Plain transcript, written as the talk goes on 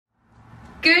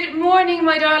Good morning,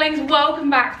 my darlings.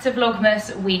 Welcome back to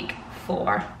Vlogmas week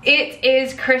 4. It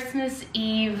is Christmas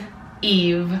Eve.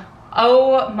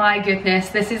 Oh my goodness,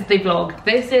 this is the vlog.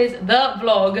 This is the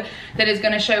vlog that is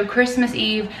going to show Christmas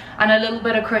Eve and a little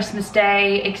bit of Christmas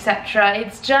Day, etc.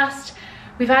 It's just,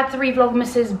 we've had 3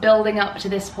 Vlogmases building up to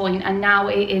this point and now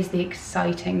it is the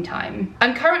exciting time.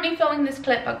 I'm currently filming this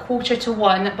clip at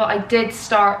 1:45, but I did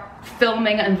start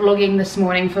filming and vlogging this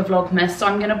morning for Vlogmas, so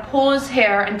I'm going to pause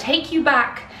here and take you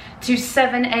back to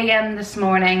 7 AM this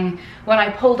morning when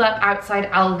I pulled up outside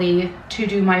Aldi to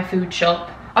do my food shop.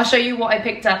 I'll show you what I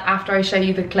picked up after I show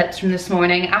you the clips from this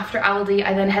morning. After Aldi,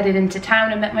 I then headed into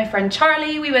town and met my friend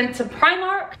Charlie. We went to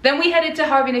Primark. Then we headed to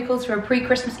Harvey Nichols for a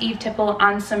pre-Christmas Eve tipple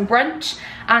and some brunch.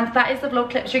 And that is the vlog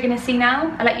clips you're gonna see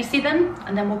now. I'll let you see them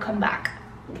and then we'll come back.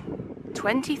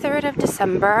 23rd of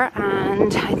December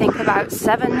and I think about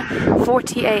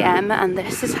 7:40 AM and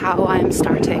this is how I'm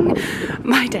starting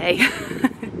my day.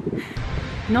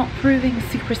 Not proving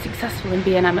super successful in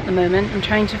B&M at the moment. I'm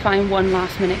trying to find one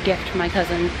last minute gift for my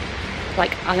cousin,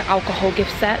 like an alcohol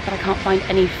gift set, but I can't find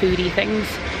any foodie things.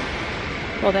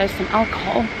 Well, there's some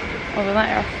alcohol over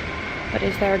there, but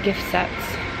is there a gift set?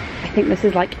 I think this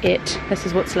is like it. This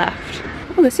is what's left.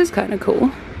 Oh, this is kind of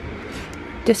cool.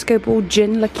 Disco Ball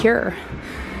gin liqueur.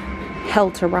 Hell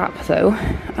to wrap though.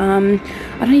 I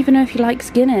don't even know if he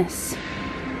likes Guinness.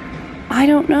 I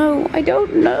don't know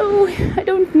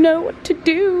what to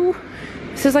do.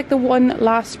 This is like the one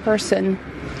last person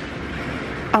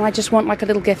and I just want like a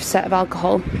little gift set of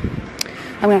alcohol.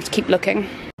 I'm gonna have to keep looking.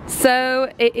 So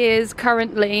it is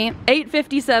currently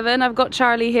 8:57. I've got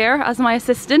Charlie here as my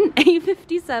assistant.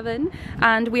 8:57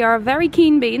 and we are very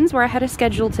keen beans. We're ahead of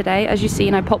schedule today, as you've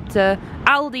seen. I popped to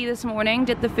Aldi this morning,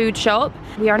 did the food shop.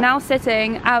 We are now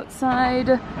sitting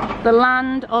outside the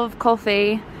land of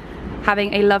coffee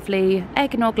having a lovely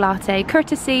eggnog latte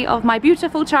courtesy of my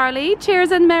beautiful Charlie.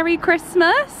 Cheers and Merry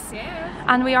Christmas. Cheers.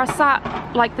 And we are sat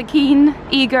like the keen,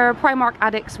 eager Primark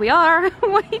addicts we are,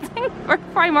 waiting for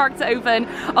Primark to open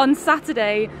on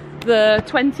Saturday the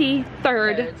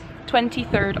 23rd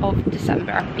of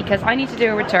December, because I need to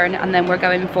do a return and then we're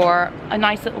going for a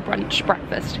nice little brunch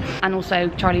breakfast. And also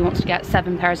Charlie wants to get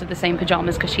 7 pairs of the same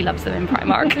pajamas because she loves them in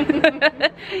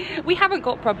Primark. We haven't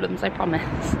got problems, I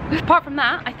promise. Apart from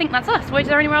that, I think that's us. Is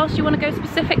there anywhere else you want to go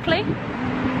specifically?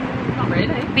 Not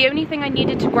really. The only thing I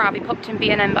needed to grab, we popped in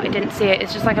B&M but I didn't see it,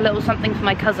 it's just like a little something for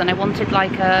my cousin. I wanted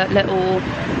like a little,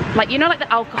 like, you know, like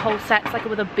the alcohol sets, like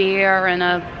with a beer and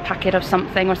a packet of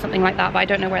something or something like that, but I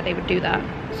don't know where they would do that,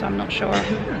 so I'm not sure.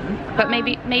 But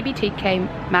maybe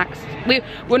TK Maxx.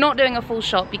 We're not doing a full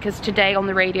shop because today on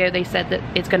the radio they said that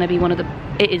it's going to be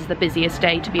it is the busiest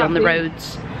day to be on the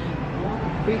roads.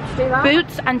 Boots do that?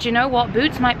 Boots, and you know what?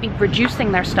 Boots might be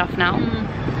reducing their stuff now.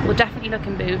 We'll definitely look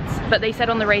in Boots. But they said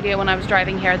on the radio when I was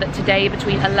driving here that today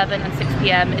between 11 and 6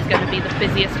 PM is going to be the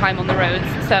busiest time on the roads.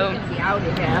 So,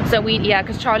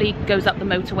 because Charlie goes up the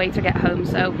motorway to get home,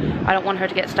 so I don't want her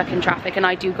to get stuck in traffic, and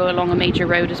I do go along a major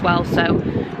road as well, so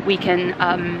we can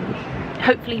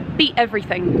hopefully beat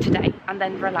everything today and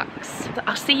then relax.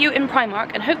 I'll see you in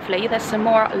Primark and hopefully there's some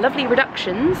more lovely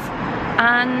reductions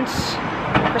and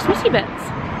Christmassy bits.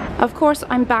 Of course,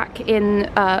 I'm back in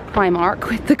Primark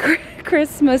with the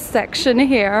Christmas section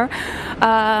here,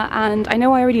 and I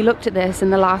know I already looked at this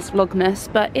in the last Vlogmas,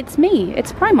 but it's me,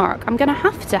 it's Primark. I'm gonna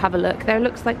have to have a look. There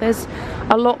looks like there's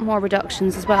a lot more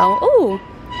reductions as well. Oh,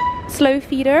 slow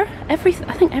feeder. I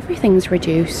think everything's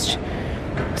reduced.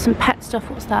 Some pet stuff.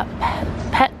 What's that?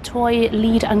 Pet toy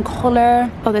lead and collar.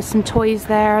 Oh, there's some toys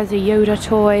there. The Yoda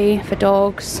toy for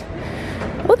dogs.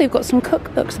 Oh, they've got some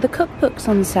cookbooks. The cookbook's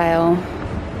on sale.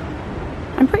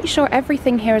 I'm pretty sure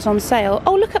everything here is on sale.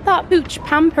 Oh, look at that Booch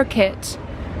pamper kit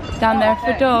down there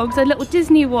for dogs. A little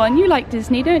Disney one. You like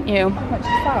Disney, don't you? How much is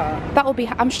that? That will be,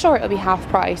 I'm sure it'll be half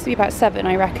price. It'll be about 7,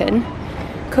 I reckon.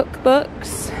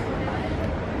 Cookbooks.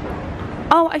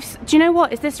 Oh, do you know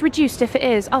what? Is this reduced if it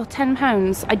is? Oh,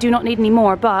 £10. I do not need any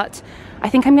more, but I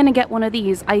think I'm gonna get one of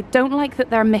these. I don't like that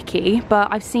they're Mickey, but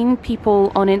I've seen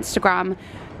people on Instagram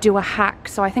do a hack,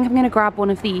 so I think I'm gonna grab one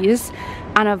of these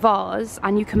and a vase,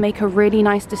 and you can make a really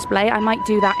nice display. I might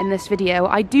do that in this video.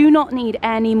 I do not need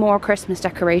any more Christmas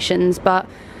decorations, but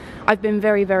I've been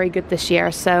very, very good this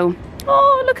year, so.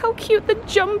 Oh, look how cute the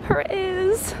jumper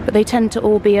is. But they tend to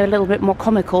all be a little bit more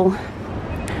comical.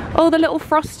 Oh, the little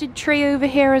frosted tree over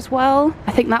here as well.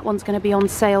 I think that one's going to be on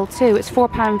sale too. It's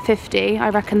 £4.50. I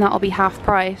reckon that'll be half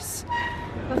price.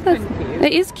 That's cute.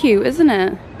 It is cute, isn't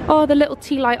it? Oh, the little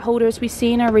tea light holders we've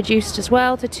seen are reduced as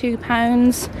well to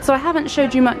 £2. So I haven't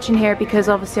showed you much in here because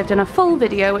obviously I've done a full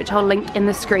video which I'll link in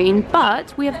the screen,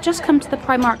 but we have just come to the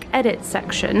Primark edit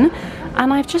section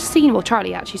and I've just seen, well,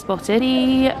 Charlie actually spotted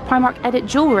the Primark edit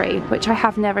jewellery, which I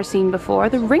have never seen before.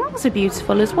 The rings are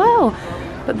beautiful as well,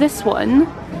 but this one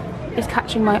is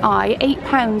catching my eye.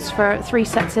 £8 for 3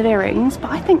 sets of earrings, but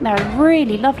I think they're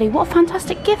really lovely. What a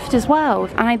fantastic gift as well.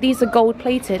 And these are gold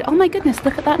plated. Oh my goodness,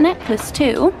 look at that necklace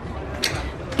too.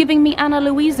 Giving me Anna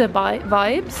Luisa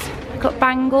vibes. Got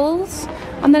bangles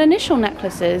and then initial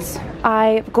necklaces.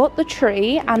 I've got the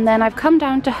tree and then I've come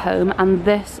down to home and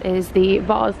this is the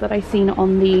vase that I seen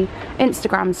on the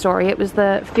Instagram story. It was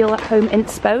the Feel at Home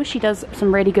Inspo. She does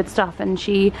some really good stuff and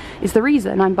she is the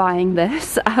reason I'm buying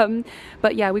this.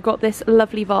 But yeah, we got this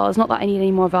lovely vase. Not that I need any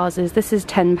more vases. This is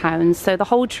 £10. So the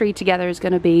whole tree together is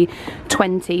going to be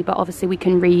 20, but obviously we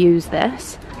can reuse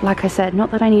this. Like I said,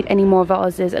 not that I need any more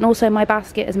vases. And also my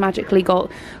basket has magically got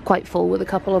quite full with a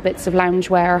couple of bits of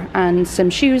loungewear and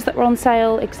some shoes that were on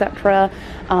sale, etc.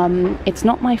 It's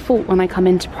not my fault when I come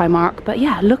into Primark, but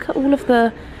yeah, look at all of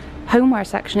the homeware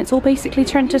section. It's all basically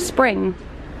turned to spring,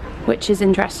 which is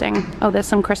interesting. Oh, there's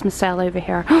some Christmas sale over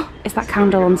here. Is that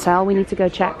candle on sale? We need to go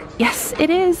check. Yes, it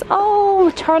is.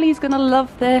 Oh, Charlie's gonna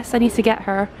love this. I need to get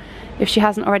her if she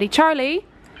hasn't already. Charlie,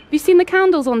 have you seen the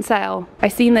candles on sale? I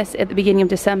seen this at the beginning of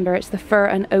December. It's the fir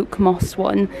and oak moss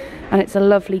one, and it's a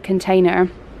lovely container.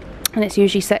 And it's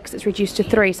usually 6, it's reduced to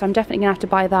 3, so I'm definitely gonna have to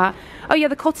buy that. Oh yeah,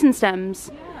 the cotton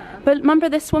stems. Yeah. But remember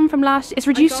this one from last, it's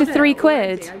reduced to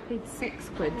 £3. I paid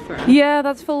 £6 for it. Yeah,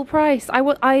 that's full price.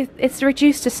 It's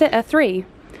reduced to 3.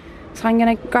 So I'm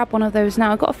gonna grab one of those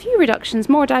now. I've got a few reductions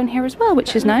more down here as well,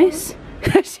 which is nice.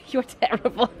 You're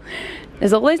terrible.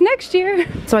 There's always next year.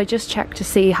 So I just checked to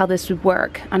see how this would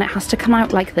work, and it has to come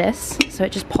out like this. So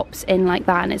it just pops in like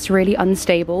that, and it's really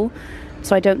unstable.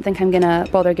 So I don't think I'm gonna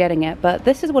bother getting it, but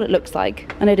this is what it looks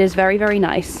like, and it is very, very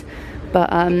nice.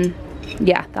 But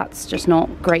yeah, that's just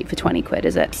not great for 20 quid,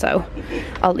 is it? So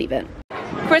I'll leave it.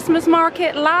 Christmas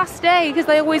market last day, because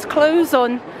they always close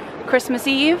on Christmas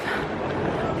Eve.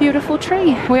 Beautiful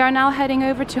tree. We are now heading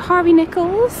over to Harvey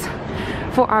Nichols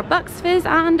for our Bucks Fizz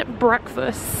and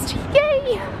breakfast.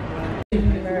 Yay!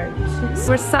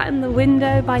 We're sat in the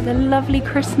window by the lovely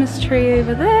Christmas tree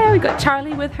over there. We've got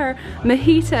Charlie with her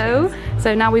mojito.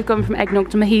 So now we've gone from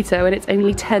eggnog to mojito and it's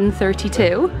only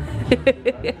 10:32.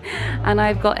 And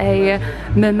I've got a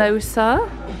mimosa.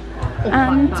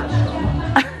 And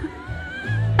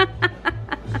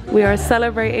we are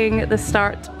celebrating the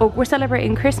start, we're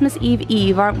celebrating Christmas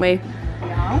Eve, aren't we?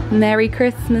 Yeah. Merry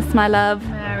Christmas, my love.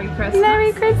 Merry Christmas.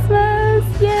 Merry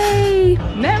Christmas, yay.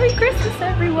 Merry Christmas,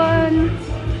 everyone.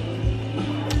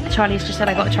 Charlie's just said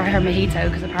I got to try her mojito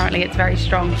because apparently it's very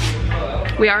strong.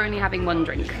 We are only having one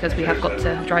drink because we have got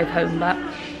to drive home, but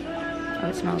oh,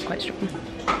 it smells quite strong.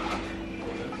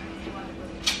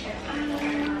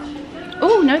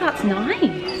 Oh no, that's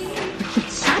nice.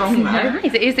 That's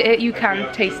nice. It is. You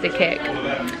can taste the kick.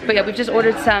 But yeah, we've just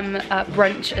ordered some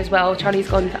brunch as well. Charlie's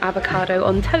gone for avocado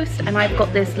on toast, and I've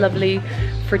got this lovely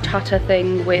frittata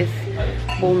thing with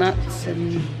walnuts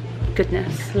and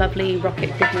goodness, lovely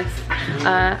rocket goodness.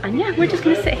 And yeah, we're just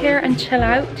gonna sit here and chill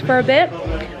out for a bit,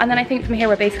 and then I think from here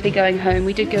we're basically going home.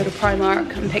 We did go to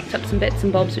Primark and picked up some bits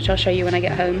and bobs, which I'll show you when I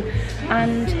get home,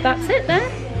 and that's it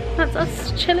then. That's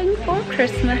us chilling for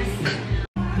Christmas.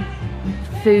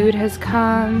 Food has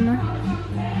come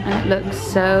and it looks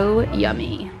so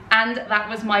yummy. And that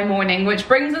was my morning, which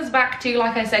brings us back to,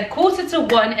 like I said,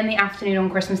 1:45 in the afternoon on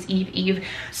Christmas Eve.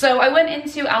 So I went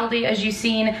into Aldi, as you've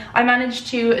seen. I managed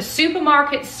to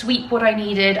supermarket sweep what I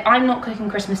needed. I'm not cooking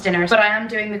Christmas dinners, but I am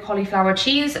doing the cauliflower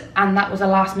cheese, and that was a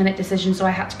last minute decision, so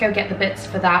I had to go get the bits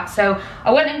for that. So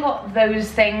I went and got those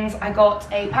things. I got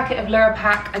a packet of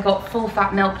Lurapak. I got full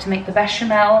fat milk to make the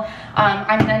bechamel.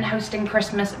 I'm then hosting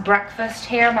Christmas breakfast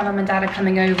here. My mum and dad are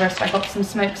coming over, so I got some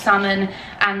smoked salmon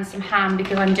and some ham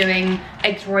because I'm doing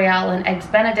eggs royale and eggs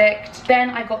benedict.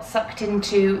 Then I got sucked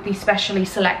into the specially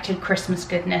selected Christmas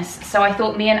goodness. So I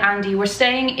thought me and Andy were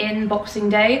staying in Boxing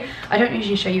Day. I don't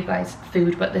usually show you guys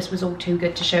food, but this was all too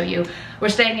good to show you. We're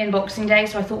staying in Boxing Day,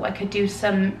 so I thought I could do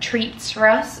some treats for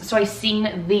us. So I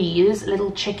seen these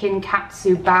little chicken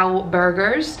katsu bao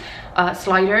burgers,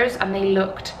 sliders, and they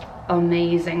looked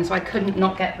amazing, so I couldn't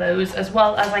not get those, as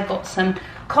well as I got some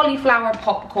cauliflower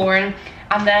popcorn.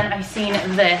 And then I seen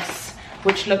this,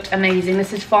 which looked amazing.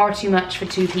 This is far too much for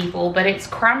 2 people, but it's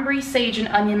cranberry, sage and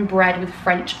onion bread with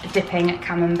French dipping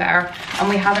camembert, and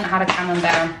we haven't had a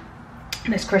camembert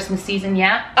this Christmas season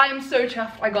yet. I am so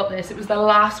chuffed I got this. It was the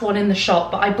last one in the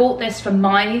shop, but I bought this for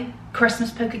my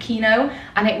Christmas Pocochino,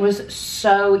 and it was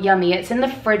so yummy. It's in the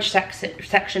fridge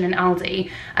section in Aldi,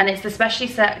 and it's the specially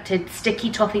selected sticky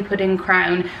toffee pudding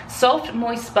crown, soft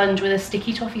moist sponge with a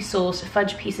sticky toffee sauce,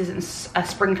 fudge pieces and a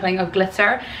sprinkling of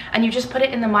glitter, and you just put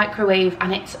it in the microwave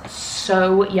and it's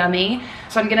so yummy.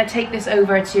 So I'm gonna take this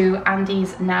over to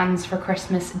Andy's nan's for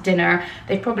Christmas dinner.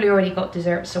 They've probably already got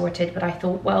dessert sorted, but I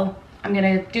thought, well, I'm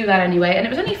gonna do that anyway, and it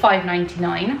was only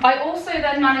 $5.99. I also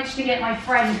then managed to get my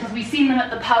friend, because we seen them at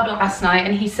the pub last night,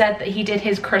 and he said that he did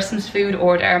his Christmas food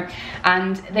order,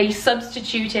 and they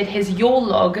substituted his Yule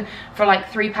log for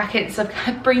like 3 packets of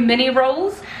Cadbury mini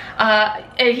rolls.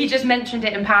 He just mentioned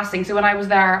it in passing, so when I was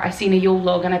there I seen a Yule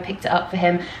log and I picked it up for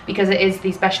him because it is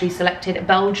the specially selected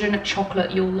Belgian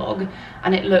chocolate Yule log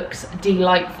and it looks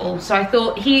delightful. So I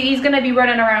thought he's gonna be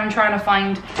running around trying to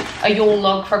find a Yule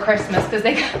log for Christmas because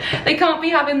they can't be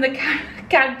having the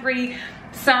Cadbury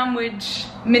sandwich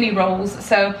mini rolls.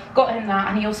 So got him that,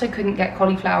 and he also couldn't get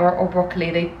cauliflower or broccoli.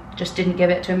 They just didn't give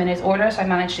it to him in his order, so I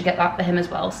managed to get that for him as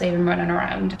well, save him running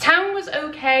around. Town was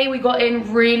okay. We got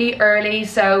in really early,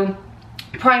 so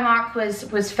Primark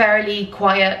was fairly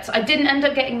quiet. I didn't end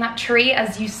up getting that tree,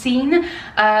 as you've seen.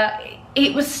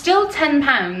 It was still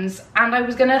 £10, and I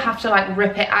was gonna have to like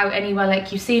rip it out anyway,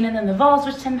 like you've seen, and then the vase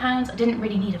was £10. I didn't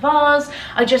really need a vase.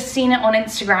 I just seen it on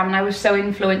Instagram and I was so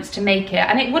influenced to make it,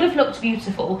 and it would have looked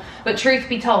beautiful, but truth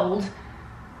be told,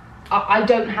 I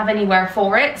don't have anywhere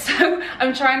for it, so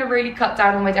I'm trying to really cut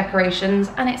down on my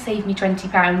decorations, and it saved me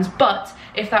 £20. But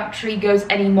if that tree goes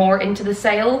any more into the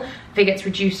sale, if it gets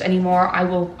reduced anymore, I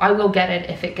will get it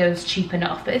if it goes cheap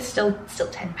enough, but it's still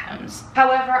 £10.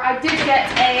 However, I did get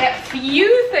a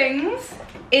few things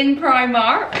in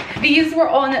Primark. These were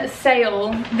on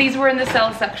sale. These were in the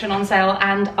sale section on sale,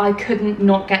 and I couldn't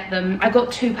not get them. I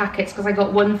got 2 packets because I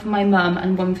got one for my mum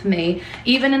and one for me.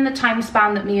 Even in the time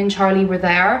span that me and Charlie were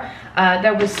there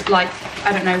was like,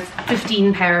 I don't know,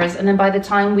 15 pairs, and then by the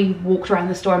time we walked around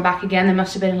the store and back again, there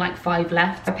must have been like 5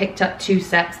 left. I picked up 2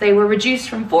 sets. They were reduced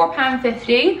from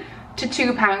 £4.50 to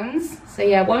 £2. So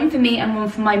yeah, one for me and one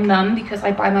for my mum, because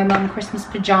I buy my mum Christmas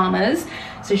pajamas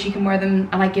so she can wear them,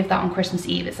 and I give that on Christmas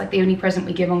Eve. It's like the only present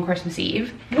we give on Christmas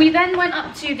Eve. We then went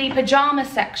up to the pajama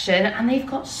section, and they've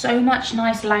got so much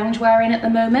nice loungewear in at the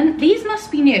moment. These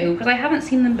must be new because I haven't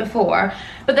seen them before,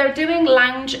 but they're doing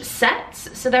lounge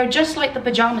sets. So they're just like the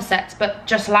pajama sets, but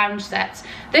just lounge sets.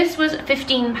 This was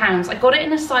 £15. I got it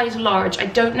in a size large. I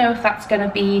don't know if that's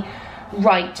gonna be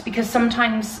right, because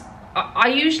sometimes I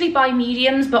usually buy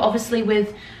mediums, but obviously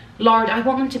with large, I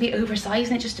want them to be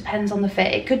oversized, and it just depends on the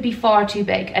fit. It could be far too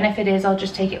big, and if it is, I'll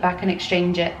just take it back and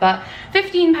exchange it. But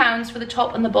 £15 for the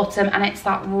top and the bottom, and it's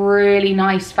that really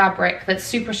nice fabric that's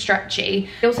super stretchy.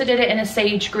 I also did it in a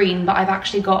sage green, but I've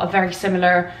actually got a very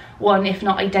similar one, if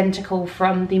not identical,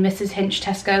 from the Mrs. Hinch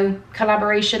Tesco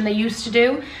collaboration they used to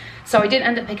do. So I didn't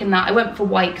end up picking that. I went for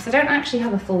white because I don't actually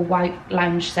have a full white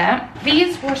lounge set.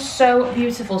 These were so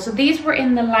beautiful. So these were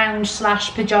in the lounge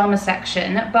slash pajama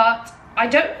section, but I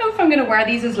don't know if I'm gonna wear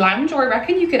these as lounge, or I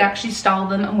reckon you could actually style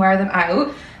them and wear them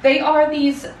out. They are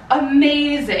these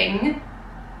amazing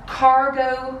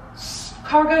cargo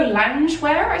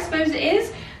loungewear, I suppose it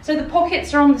is. So the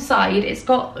pockets are on the side. It's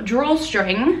got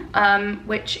drawstring,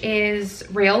 which is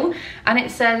real, and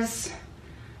it says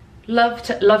love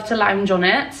to lounge on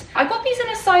it. I got these in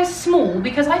a size small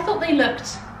because I thought they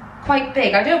looked quite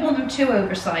big. I don't want them too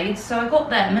oversized, so I got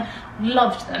them,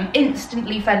 loved them,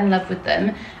 instantly fell in love with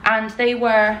them, and they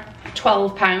were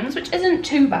 £12, which isn't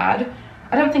too bad.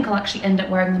 I don't think I'll actually end up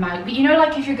wearing them out, but you know,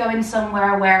 like if you're going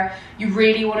somewhere where you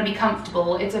really want to be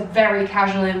comfortable, it's a very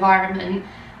casual environment,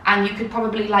 and you could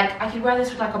probably, like, I could wear this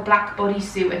with like a black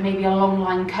bodysuit and maybe a long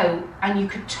line coat, and you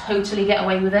could totally get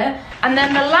away with it. And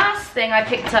then the last thing I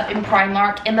picked up in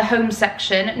Primark in the home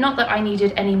section, not that I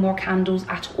needed any more candles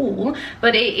at all,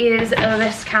 but it is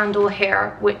this candle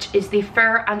here, which is the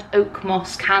Fir and Oak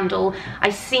Moss candle. I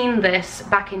seen this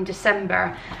back in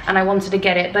December and I wanted to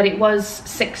get it, but it was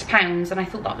 £6, and I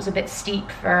thought that was a bit steep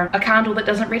for a candle that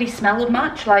doesn't really smell of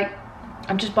much. Like,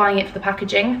 I'm just buying it for the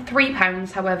packaging.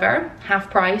 £3, however,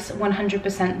 half price,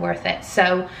 100% worth it.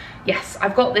 So yes,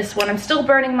 I've got this one. I'm still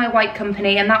burning my white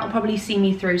company, and that'll probably see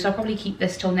me through, so I'll probably keep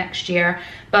this till next year.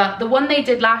 But the one they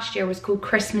did last year was called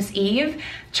Christmas Eve.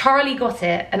 Charlie got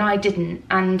it and I didn't,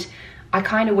 and I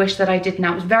kind of wish that I did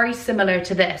now. It was very similar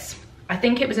to this. I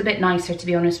think it was a bit nicer, to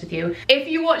be honest with you. If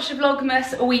you watched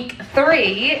Vlogmas week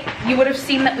 3, you would have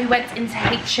seen that we went into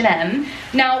H&M.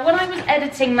 Now, when I was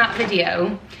editing that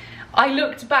video, I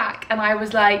looked back and I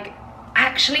was like,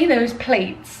 actually those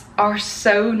plates are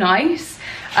so nice.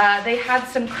 They had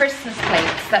some Christmas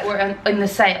plates that were in the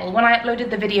sale. When I uploaded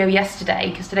the video yesterday,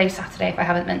 because today's Saturday if I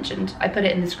haven't mentioned, I put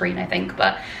it in the screen I think,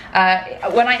 but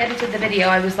when I edited the video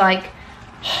I was like,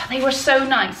 oh, they were so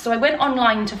nice. So I went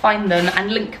online to find them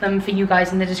and link them for you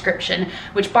guys in the description,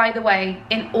 which by the way,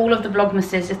 in all of the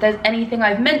Vlogmases, if there's anything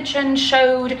I've mentioned,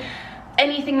 showed,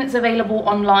 anything that's available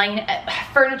online,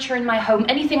 furniture in my home,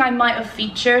 anything I might have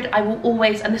featured, I will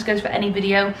always, and this goes for any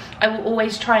video, I will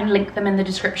always try and link them in the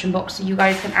description box so you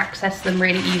guys can access them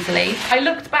really easily. I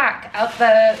looked back at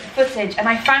the footage and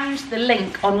I found the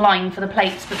link online for the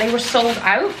plates, but they were sold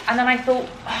out, and then I thought,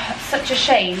 oh, it's such a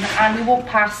shame, and we walked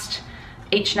past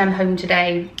H&M Home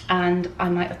today and I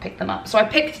might have picked them up. So I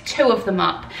picked 2 of them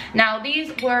up. Now these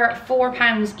were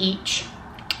 £4 each.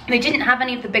 They didn't have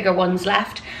any of the bigger ones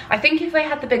left. I think if they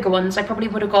had the bigger ones, I probably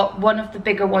would have got one of the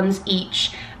bigger ones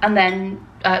each, and then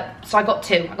so I got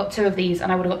 2. I got 2 of these,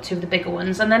 and I would have got 2 of the bigger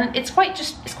ones. And then it's quite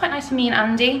nice for me and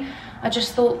Andy. I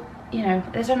just thought, you know,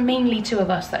 there's mainly 2 of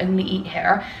us that only eat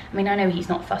here. I mean, I know he's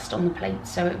not fussed on the plate,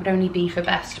 so it would only be for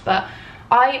best. But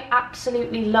I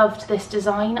absolutely loved this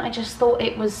design. I just thought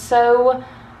it was so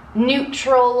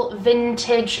neutral,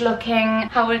 vintage looking.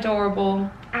 How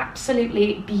adorable.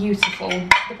 Absolutely beautiful.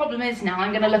 The problem is now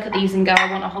I'm gonna look at these and go, I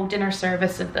want a whole dinner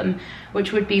service of them,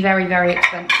 which would be very, very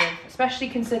expensive, especially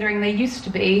considering they used to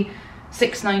be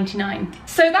 $6.99.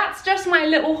 So that's just my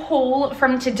little haul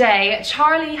from today.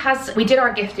 Charlie we did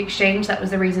our gift exchange, that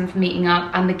was the reason for meeting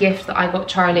up, and the gift that I got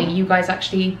Charlie, you guys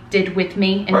actually did with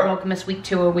me in Vlogmas week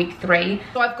 2 or week 3.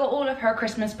 So I've got all of her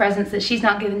Christmas presents that she's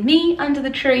not given me under the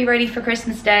tree ready for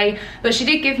Christmas Day, but she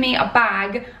did give me a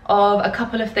bag of a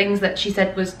couple of things that she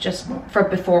said was just for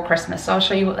before Christmas. So I'll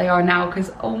show you what they are now,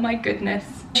 because oh my goodness.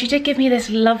 She did give me this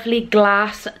lovely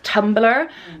glass tumbler,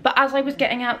 but as I was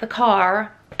getting out the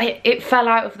car, it fell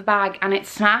out of the bag and it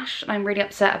smashed. I'm really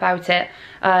upset about it.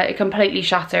 It completely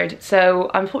shattered. So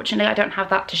unfortunately I don't have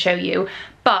that to show you,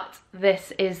 but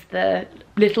this is the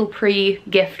little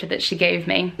pre-gift that she gave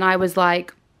me. And I was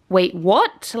like, wait,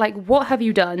 what? Like, what have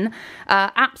you done?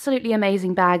 Absolutely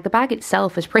amazing bag. The bag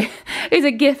itself is is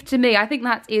a gift to me. I think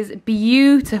that is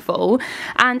beautiful.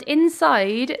 And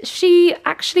inside, she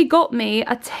actually got me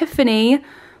a Tiffany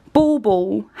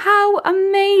bauble. How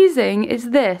amazing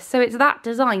is this? So it's that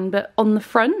design but on the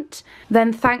front.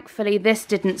 Then thankfully this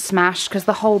didn't smash because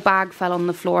the whole bag fell on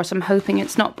the floor, so I'm hoping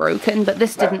it's not broken, but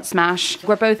this didn't smash.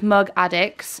 We're both mug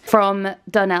addicts from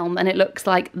Dunelm, and it looks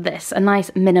like this, a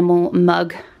nice minimal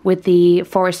mug with the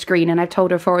forest green, and I've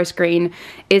told her forest green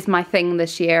is my thing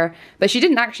this year, but she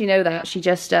didn't actually know that. She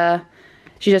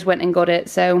just went and got it.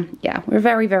 So yeah, we're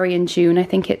very, very in tune. I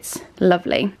think it's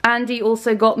lovely. Andy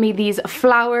also got me these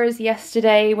flowers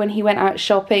yesterday when he went out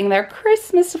shopping. They're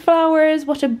Christmas flowers.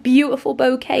 What a beautiful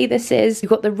bouquet this is.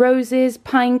 You've got the roses,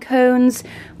 pine cones,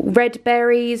 red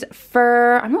berries,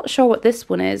 fir. I'm not sure what this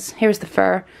one is. Here's the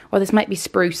fir, or this might be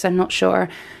spruce, I'm not sure.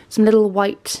 Some little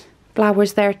white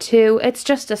flowers there too. It's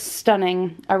just a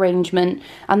stunning arrangement,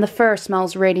 and the fir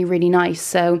smells really, really nice.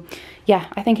 So yeah,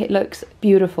 I think it looks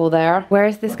beautiful there. Where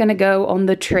is this gonna go on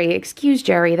the tree? Excuse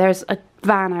Jerry, there's a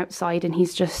van outside and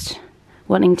he's just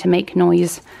wanting to make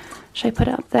noise. Should I put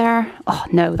it up there? Oh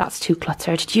no, that's too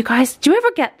cluttered. Do you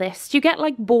ever get this? Do you get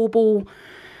like bauble,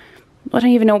 I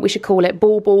don't even know what we should call it,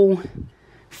 bauble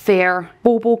fear,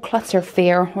 bauble clutter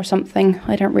fear or something?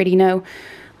 I don't really know.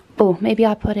 Oh, maybe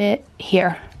I'll put it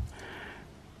here.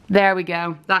 There we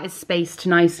go. That is spaced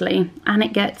nicely, and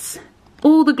it gets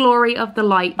all the glory of the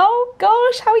light. Oh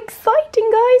gosh, how exciting,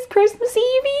 guys. Christmas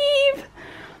Eve.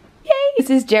 Yay. This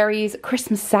is Jerry's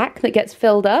Christmas sack that gets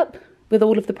filled up with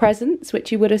all of the presents,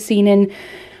 which you would have seen in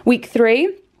week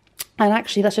 3. And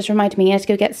actually, that's just reminded me, I had to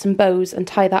go get some bows and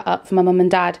tie that up for my mum and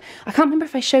dad. I can't remember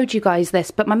if I showed you guys this,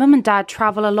 but my mum and dad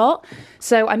travel a lot.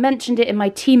 So I mentioned it in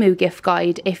my Temu gift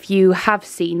guide, if you have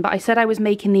seen, but I said I was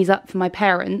making these up for my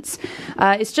parents.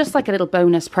 It's just like a little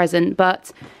bonus present,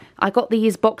 but I got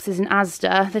these boxes in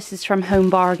Asda. This is from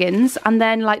Home Bargains. And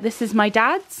then like this is my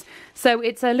dad's. So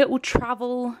it's a little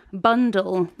travel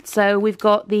bundle. So we've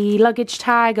got the luggage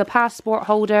tag, a passport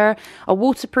holder, a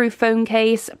waterproof phone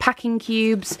case, packing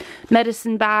cubes,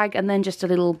 medicine bag, and then just a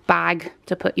little bag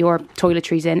to put your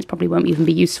toiletries in. It probably won't even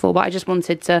be useful, but I just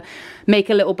wanted to make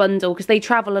a little bundle because they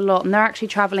travel a lot, and they're actually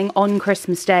traveling on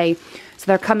Christmas Day. So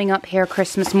they're coming up here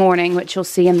Christmas morning, which you'll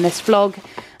see in this vlog,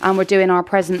 and we're doing our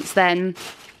presents then.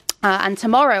 And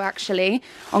tomorrow, actually,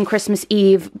 on Christmas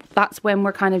Eve, that's when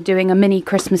we're kind of doing a mini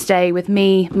Christmas Day with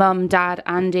me, Mum, Dad,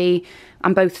 Andy,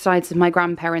 and both sides of my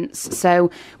grandparents.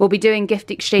 So we'll be doing gift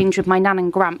exchange with my Nan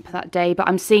and Gramp that day, but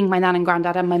I'm seeing my Nan and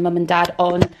Granddad and my Mum and Dad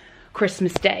on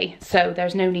Christmas Day, so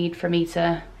there's no need for me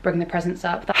to bring the presents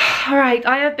up. All right,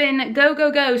 I have been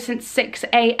go since 6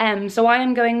 a.m. so I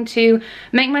am going to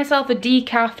make myself a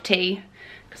decaf tea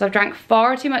because I've drank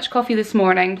far too much coffee this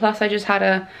morning, plus I just had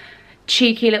a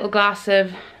cheeky little glass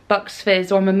of Bucks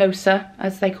Fizz, or mimosa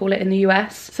as they call it in the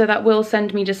US, so that will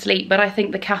send me to sleep, but I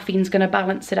think the caffeine's gonna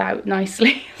balance it out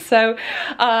nicely. So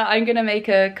I'm gonna make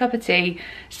a cup of tea,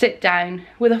 sit down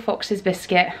with a Fox's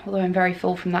biscuit, although I'm very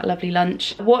full from that lovely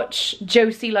lunch, watch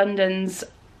Josie London's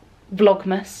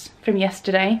Vlogmas from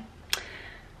yesterday,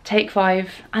 take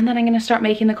 5, and then I'm gonna start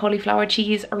making the cauliflower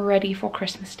cheese ready for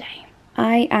Christmas Day.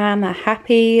 I am a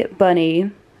happy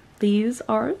bunny. These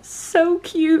are so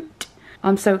cute.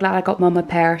 I'm so glad I got Mum a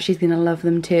pair. She's gonna love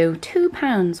them too.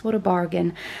 £2, what a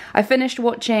bargain. I finished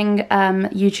watching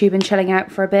YouTube and chilling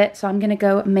out for a bit, so I'm gonna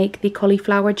go make the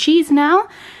cauliflower cheese now.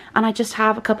 And I just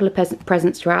have a couple of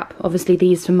presents to wrap. Obviously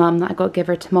these for Mum that I got to give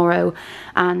her tomorrow,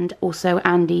 and also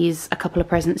Andy's a couple of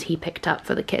presents he picked up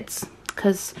for the kids,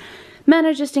 because men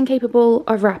are just incapable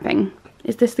of wrapping.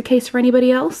 Is this the case for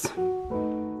anybody else?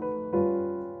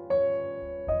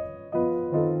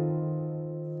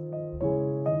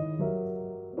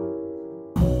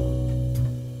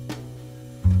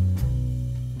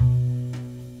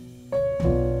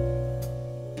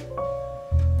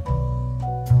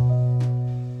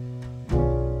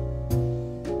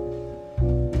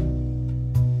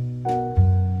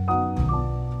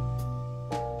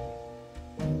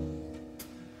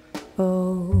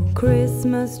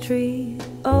 Christmas tree,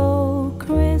 oh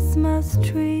Christmas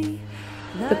tree.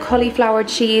 The cauliflower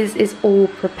cheese is all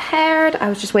prepared. I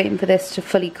was just waiting for this to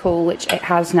fully cool, which it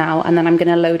has now, and then I'm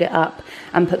gonna load it up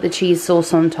and put the cheese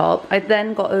sauce on top. I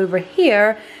then got over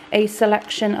here a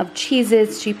selection of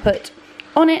cheeses to put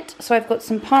on it. So I've got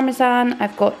some Parmesan,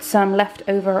 I've got some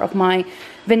leftover of my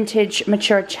vintage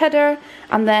mature cheddar,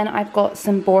 and then I've got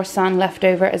some Boursin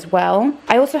leftover as well.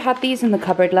 I also had these in the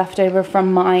cupboard leftover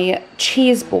from my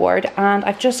cheese board, and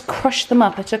I've just crushed them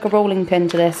up. I took a rolling pin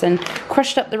to this and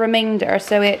crushed up the remainder,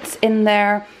 so it's in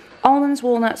there almonds,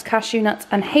 walnuts, cashew nuts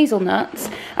and hazelnuts,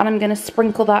 and I'm going to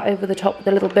sprinkle that over the top with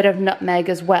a little bit of nutmeg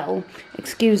as well.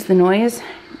 Excuse the noise,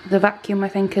 the vacuum I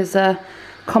think is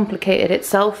complicated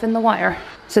itself in the wire.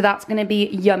 So that's going to be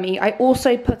yummy. I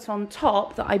also put on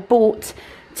top that I bought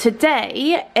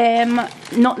today,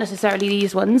 not necessarily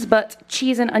these ones, but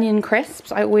cheese and onion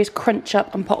crisps. I always crunch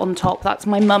up and put on top. That's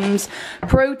my mum's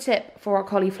pro tip for our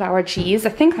cauliflower cheese. I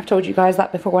think I've told you guys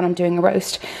that before when I'm doing a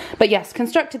roast. But yes,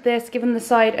 constructed this, given the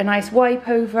side a nice wipe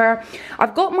over.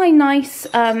 I've got my nice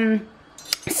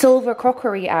silver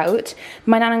crockery out.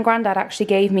 My nan and granddad actually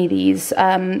gave me these.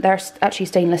 They're actually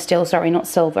stainless steel, sorry, not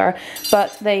silver,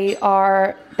 but they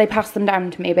passed them down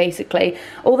to me basically.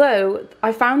 Although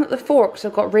I found that the forks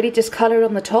have got really discolored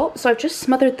on the top, so I've just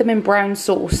smothered them in brown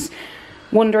sauce,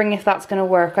 wondering if that's going to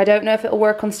work. I don't know if it'll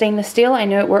work on stainless steel. I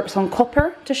know it works on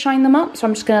copper to shine them up, so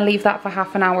I'm just going to leave that for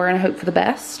half an hour and hope for the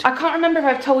best. I can't remember if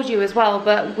I've told you as well,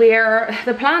 but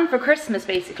the plan for Christmas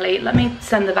basically, let me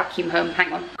send the vacuum home,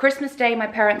 hang on. Christmas Day, my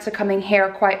parents are coming here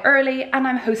quite early and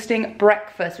I'm hosting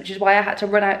breakfast, which is why I had to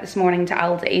run out this morning to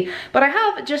Aldi. But I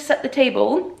have just set the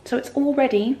table, so it's all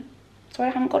ready, so I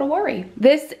haven't got to worry.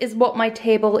 This is what my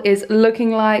table is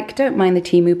looking like. Don't mind the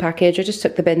Temu package. I just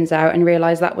took the bins out and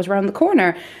realized that was around the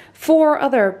corner. 4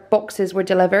 other boxes were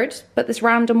delivered, but this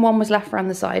random one was left around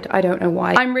the side. I don't know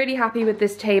why. I'm really happy with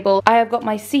this table. I have got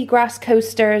my seagrass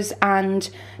coasters and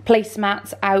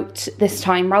placemats out this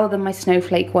time rather than my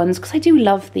snowflake ones, because I do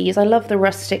love these. I love the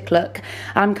rustic look.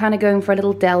 I'm kind of going for a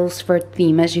little Delsford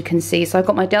theme, as you can see. So I've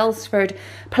got my Delsford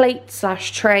plate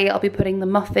slash tray. I'll be putting the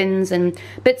muffins and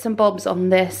bits and bobs on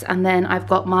this, and then I've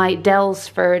got my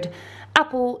Delsford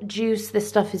apple juice. This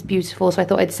stuff is beautiful, so I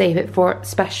thought I'd save it for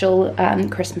special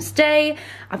Christmas Day.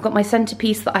 I've got my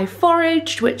centerpiece that I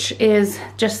foraged, which is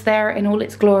just there in all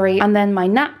its glory, and then my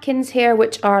napkins here,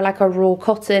 which are like a raw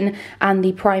cotton, and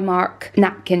the Primark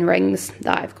napkin rings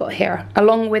that I've got here,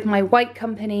 along with my White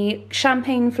Company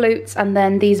champagne floats, and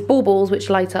then these baubles which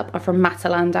light up are from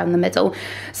Matalan down the middle.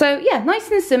 So yeah,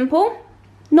 nice and simple.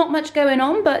 Not much going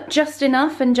on, but just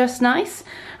enough and just nice.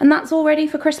 And that's all ready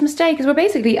for Christmas Day, because we're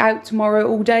basically out tomorrow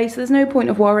all day, so there's no point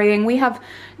of worrying. We have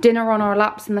dinner on our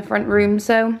laps in the front room,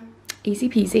 so easy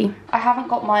peasy. I haven't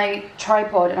got my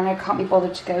tripod and I can't be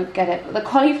bothered to go get it, but the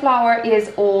cauliflower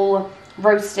is all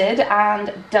roasted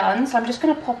and done, so I'm just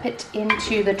going to pop it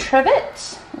into the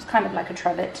trivet. It's kind of like a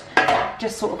trivet.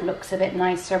 Just sort of looks a bit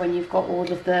nicer when you've got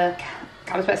all of the,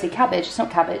 I was about to say cabbage, it's not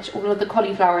cabbage, all of the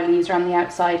cauliflower leaves around the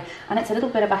outside, and it's a little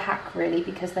bit of a hack really,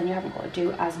 because then you haven't got to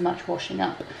do as much washing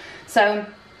up. So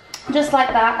just like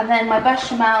that, and then my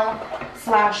bechamel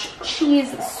slash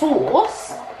cheese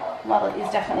sauce well, it is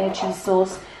definitely a cheese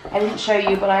sauce. I didn't show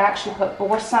you, but I actually put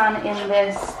boursin in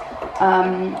this.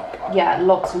 Yeah,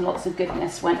 lots and lots of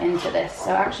goodness went into this.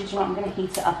 So actually, do you know what? I'm going to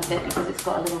heat it up a bit because it's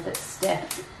got a little bit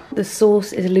stiff. The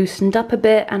sauce is loosened up a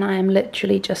bit, and I am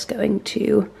literally just going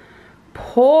to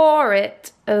pour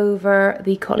it over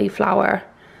the cauliflower.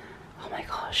 Oh my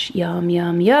gosh, yum,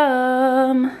 yum,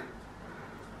 yum.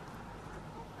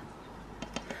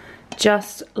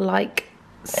 Just like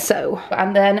so.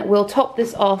 And then we'll top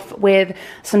this off with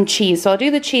some cheese. So I'll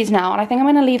do the cheese now, and I think I'm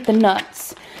gonna leave the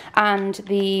nuts and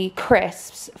the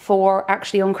crisps for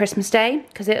actually on Christmas Day,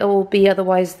 because it will be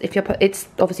otherwise, if you're it's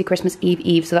obviously Christmas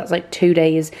Eve, so that's like 2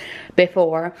 days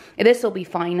before. This will be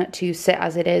fine to sit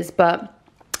as it is, but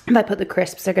if I put the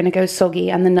crisps, they're gonna go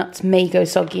soggy, and the nuts may go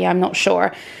soggy, I'm not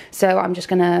sure. So I'm just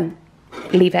gonna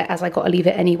leave it as I gotta leave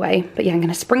it anyway. But yeah, I'm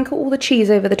gonna sprinkle all the cheese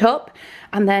over the top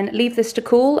and then leave this to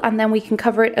cool, and then we can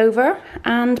cover it over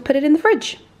and put it in the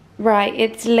fridge. Right,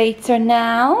 it's later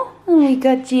now, and we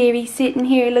got Jerry sitting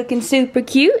here looking super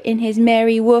cute in his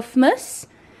merry Woofmas.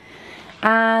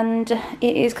 And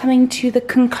it is coming to the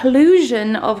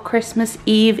conclusion of Christmas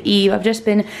Eve. I've just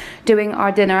been doing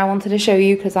our dinner. I wanted to show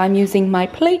you because I'm using my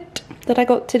plate that I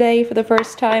got today for the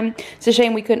first time. It's a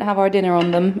shame we couldn't have our dinner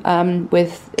on them.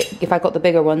 If I got the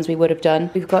bigger ones, we would have done.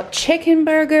 We've got chicken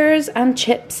burgers and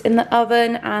chips in the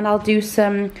oven, and I'll do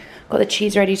some, got the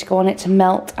cheese ready to go on it to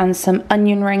melt, and some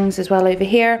onion rings as well over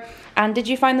here. And did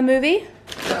you find the movie?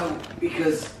 No,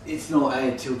 because it's not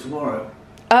aired till tomorrow.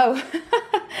 Oh,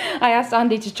 I asked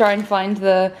Andy to try and find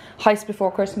the Heist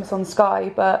Before Christmas on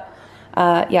Sky, but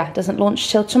yeah, it doesn't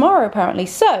launch till tomorrow apparently.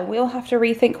 So we'll have to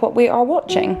rethink what we are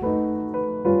watching.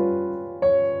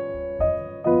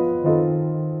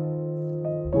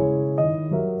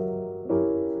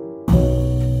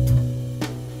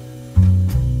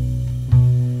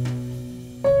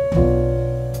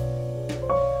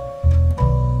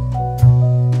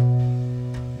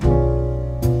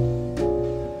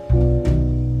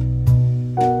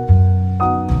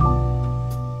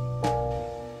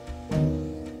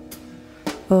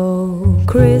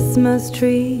 Christmas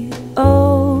tree,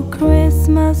 oh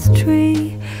Christmas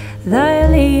tree, thy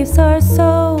leaves are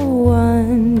so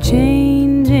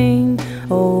unchanging.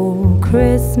 Oh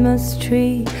Christmas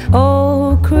tree,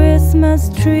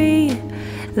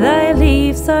 thy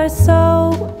leaves are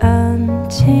so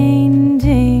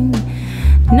unchanging.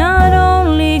 Not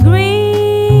only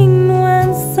green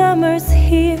when summer's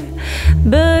here,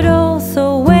 but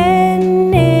also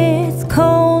when it's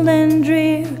cold and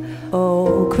drear.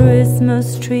 Oh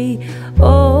Christmas tree,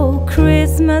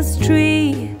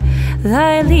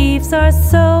 thy leaves are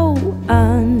so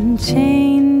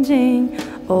unchanging.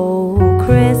 Oh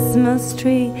Christmas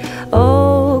tree,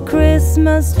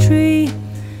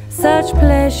 such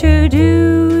pleasure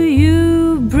do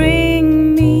you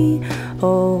bring me.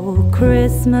 Oh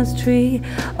Christmas tree,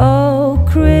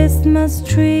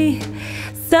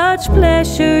 such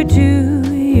pleasure do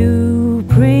you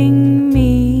bring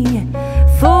me.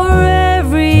 For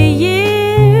every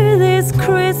year this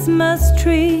Christmas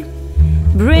tree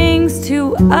brings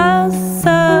to us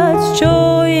such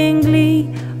joy and glee.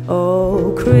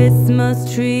 Oh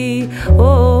Christmas tree,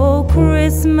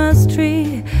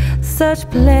 such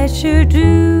pleasure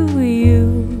do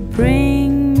you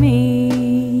bring me.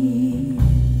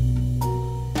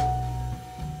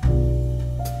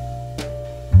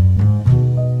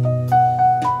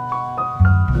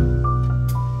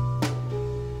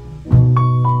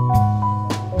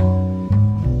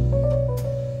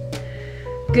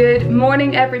 Good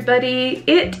morning everybody,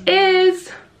 it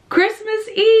is Christmas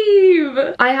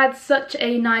Eve! I had such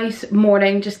a nice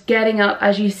morning just getting up,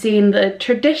 as you've seen, the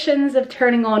traditions of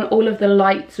turning on all of the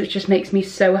lights, which just makes me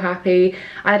so happy.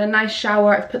 I had a nice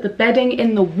shower, I've put the bedding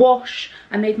in the wash,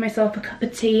 I made myself a cup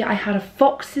of tea, I had a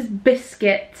Fox's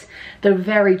biscuit, the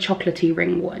very chocolatey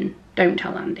ring one, don't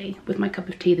tell Andy, with my cup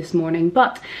of tea this morning,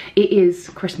 but it is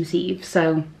Christmas Eve,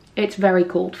 so it's very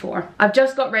called for. I've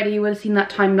just got ready, you would have seen that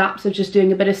time lapse of just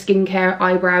doing a bit of skincare,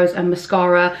 eyebrows and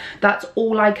mascara. That's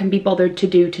all I can be bothered to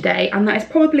do today, and that is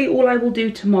probably all I will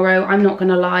do tomorrow, I'm not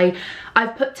gonna lie.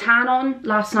 I've put tan on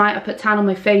last night, I put tan on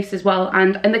my face as well,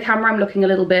 and in the camera I'm looking a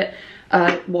little bit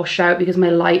washed out because my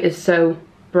light is so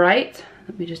bright.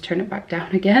 Let me just turn it back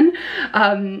down again.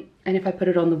 And if I put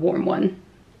it on the warm one,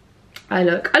 I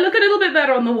look a little bit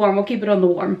better on the warm. We'll keep it on the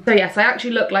warm. So yes, I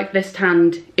actually look like this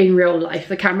tanned in real life.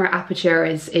 The camera aperture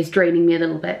is draining me a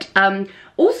little bit.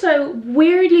 Also,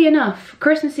 weirdly enough,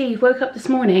 Christmas Eve, woke up this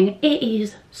morning, it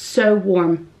is so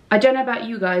warm. I don't know about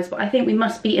you guys, but I think we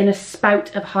must be in a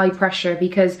spout of high pressure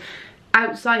because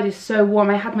outside is so warm.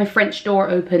 I had my French door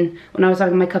open when I was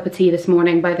having my cup of tea this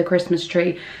morning by the Christmas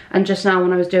tree, and just now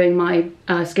when I was doing my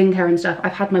skincare and stuff,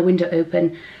 I've had my window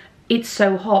open. It's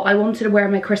so hot. I wanted to wear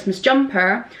my Christmas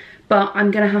jumper, but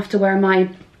I'm gonna have to wear my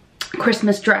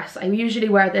Christmas dress. I usually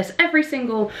wear this every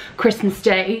single Christmas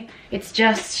day. It's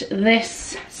just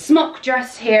this smock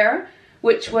dress here,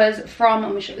 which was from,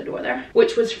 let me shut the door there,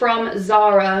 which was from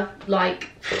Zara like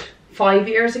 5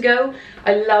 years ago.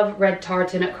 I love red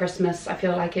tartan at Christmas. I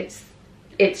feel like it's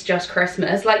just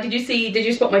Christmas. Like, did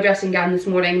you spot my dressing gown this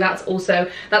morning? That's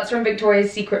from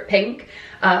Victoria's Secret Pink.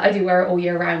 I do wear it all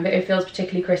year round, but it feels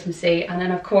particularly Christmassy. And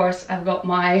then of course I've got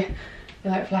my,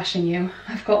 without flashing you,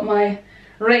 I've got my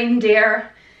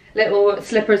reindeer little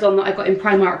slippers on that I got in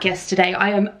Primark yesterday. I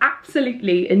am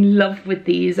absolutely in love with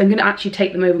these. I'm gonna actually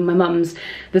take them over to my mum's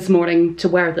this morning to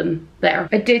wear them there.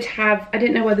 I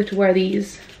didn't know whether to wear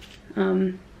these,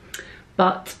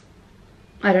 but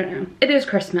I don't know. It is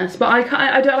Christmas, but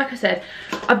I don't, like I said,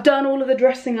 I've done all of the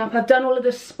dressing up, I've done all of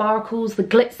the sparkles, the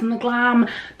glitz and the glam,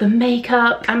 the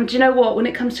makeup, and do you know what, when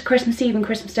it comes to Christmas Eve and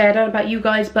Christmas Day, I don't know about you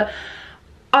guys, but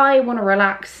I want to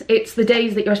relax. It's the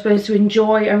days that you're supposed to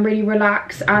enjoy and really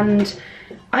relax, and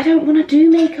I don't want to do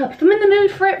makeup. If I'm in the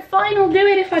mood for it, fine, I'll do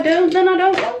it. If I don't, then I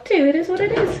don't want to. It is what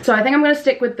it is. So I think I'm going to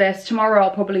stick with this. Tomorrow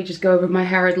I'll probably just go over my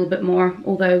hair a little bit more,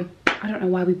 although I don't know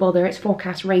why we bother. It's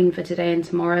forecast rain for today and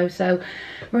tomorrow, so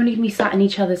we're only going to be sat in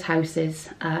each other's houses.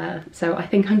 So I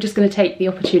think I'm just going to take the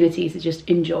opportunity to just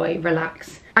enjoy,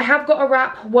 relax. I have got to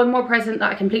wrap one more present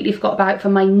that I completely forgot about for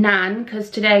my nan, because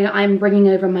today I'm bringing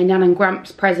over my nan and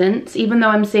gramps presents. Even though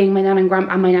I'm seeing my nan and gramp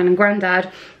and my nan and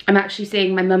granddad, I'm actually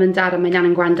seeing my mum and dad and my nan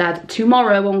and granddad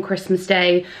tomorrow on Christmas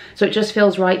Day, so it just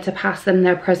feels right to pass them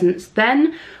their presents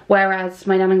then, whereas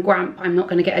my nan and gramp I'm not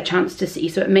going to get a chance to see,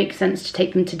 so it makes sense to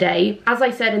take them today. As I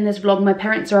said in this vlog, my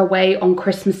parents are away on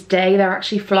Christmas Day. They're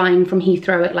actually flying from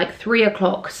Heathrow at like 3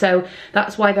 o'clock, so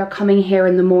that's why they're coming here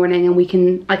in the morning,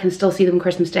 and I can still see them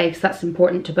Christmas Day because that's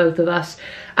important to both of us.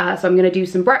 So I'm going to do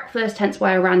some breakfast, hence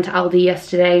why I ran to Aldi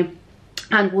yesterday.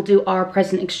 And we'll do our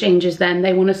present exchanges then.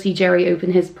 They want to see Jerry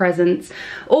open his presents,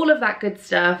 all of that good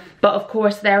stuff. But of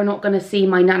course they're not going to see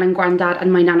my nan and granddad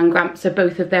and my nan and gramp, so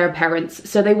both of their parents.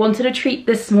 So they wanted a treat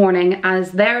this morning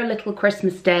as their little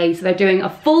Christmas Day. So they're doing a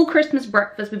full Christmas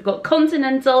breakfast. We've got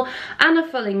continental and a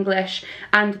full English,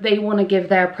 and they want to give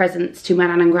their presents to my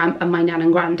nan and gramp and my nan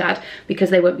and granddad because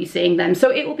they won't be seeing them.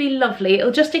 So it will be lovely.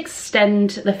 It'll just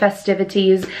extend the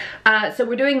festivities. So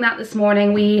we're doing that this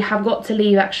morning. We have got to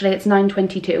leave, actually it's 9:22.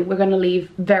 We're going to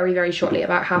leave very, very shortly,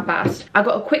 about 1:30. I've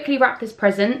got to quickly wrap this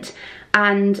present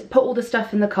and put all the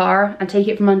stuff in the car and take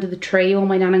it from under the tree, all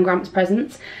my nan and gramp's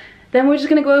presents. Then we're just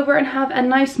going to go over and have a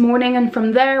nice morning, and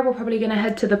from there we're probably going to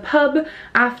head to the pub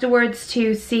afterwards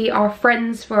to see our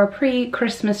friends for a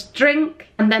pre-Christmas drink.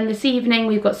 And then this evening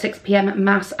we've got 6 p.m. at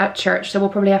mass at church, so we'll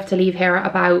probably have to leave here at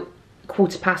about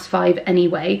 5:15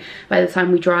 anyway, by the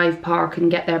time we drive, park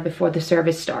and get there before the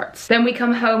service starts. Then we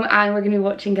come home and we're going to be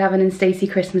watching Gavin and Stacey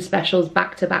Christmas specials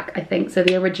back to back, I think. So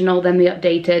the original, then the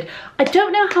updated. I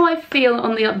don't know how I feel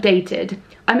on the updated.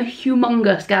 I'm a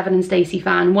humongous Gavin and Stacey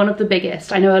fan, one of the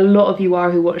biggest. I know a lot of you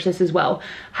are who watch this as well.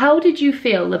 How did you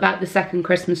feel about the second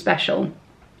Christmas special?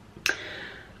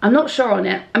 I'm not sure on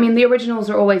it. I mean, the originals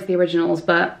are always the originals,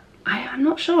 but I'm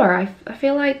not sure. I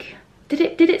feel like,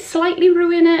 did it slightly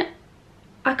ruin it?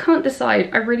 I can't decide,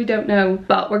 I really don't know.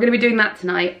 But we're gonna be doing that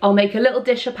tonight. I'll make a little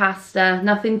dish of pasta,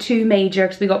 nothing too major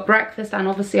because we got breakfast and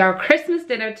obviously our Christmas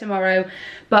dinner tomorrow,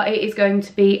 but it is going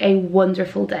to be a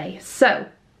wonderful day. So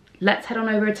let's head on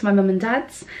over to my mum and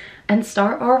dad's and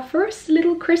start our first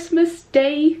little Christmas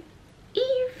Day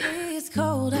Eve. It's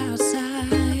cold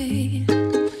outside,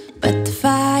 but the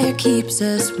fire keeps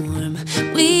us warm.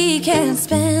 We can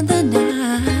spend the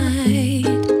night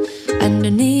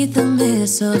underneath the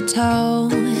mistletoe,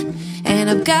 and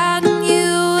I've gotten you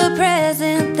a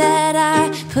present that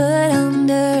I put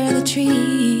under the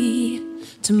tree.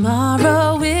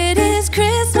 Tomorrow it is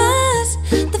Christmas,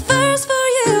 the first for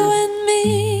you and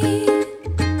me.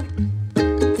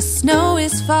 The snow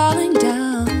is falling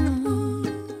down.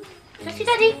 Yoshi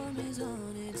Daddy!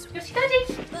 Yoshi Daddy!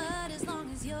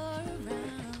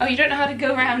 Oh, you don't know how to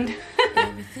go around.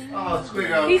 Oh,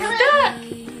 squiggle. He's stuck!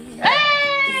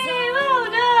 Hey, well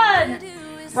done!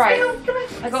 Right,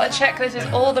 I gotta check this is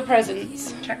all the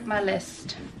presents. Check my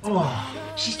list.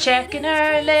 Oh. She's checking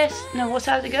her list. No, what's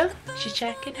how does it go? She's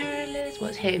checking her list.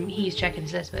 What's him? He's checking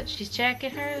his list, but she's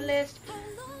checking her list.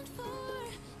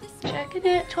 Checking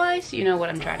it twice. You know what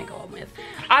I'm trying to go on with.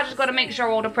 I just gotta make sure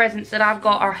all the presents that I've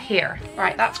got are here.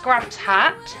 Right, that's Gramps'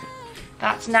 hat.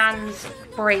 That's Nan's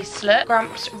bracelet.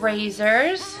 Gramps'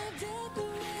 razors.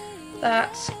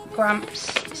 That's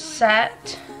Gramps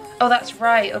set. Oh, that's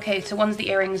right. Okay, so one's the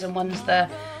earrings and one's the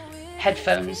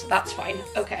headphones. That's fine.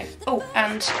 Okay. Oh,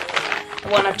 and the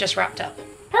one I've just wrapped up.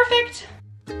 Perfect.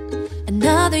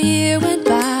 Another year went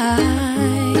by,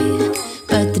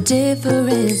 but the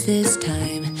difference this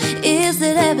time is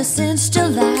that ever since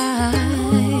July,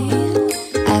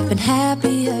 I've been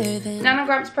happier than... Nan and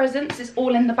Gramps' presents is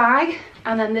all in the bag,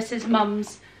 and then this is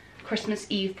Mum's Christmas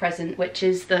Eve present, which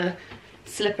is the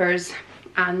slippers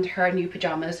and her new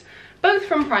pajamas, both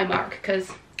from Primark,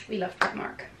 because we love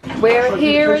Primark. We're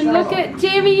here and look at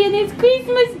Jimmy in his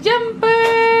Christmas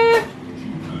jumper.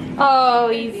 Oh,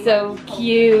 he's so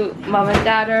cute. Mum and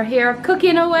Dad are here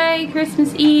cooking away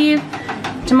Christmas Eve.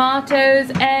 Tomatoes,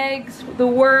 eggs, the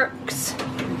works.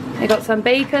 They got some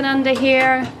bacon under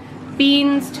here.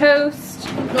 Beans, toast.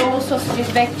 Normal sausages,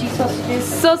 veggie sausages.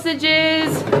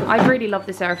 Sausages. I really love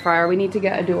this air fryer. We need to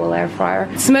get a dual air fryer.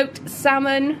 Smoked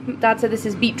salmon. Dad said this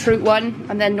is beetroot one.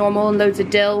 And then normal and loads of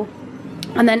dill.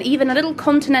 And then even a little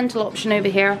continental option over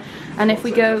here. And if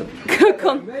we go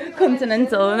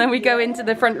continental, and then we go into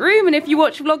the front room, and if you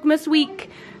watch Vlogmas week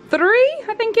 3,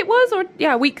 I think it was, or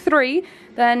yeah, week 3,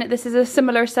 then this is a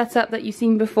similar setup that you've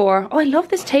seen before. Oh, I love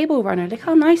this table runner. Look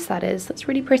how nice that is. That's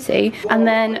really pretty. And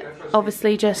then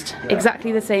obviously just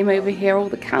exactly the same over here. All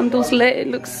the candles lit. It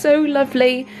looks so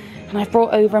lovely. And I've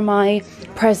brought over my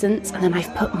presents, and then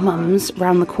I've put Mum's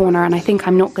round the corner, and I think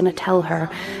I'm not going to tell her.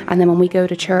 And then when we go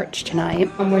to church tonight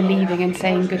and we're leaving and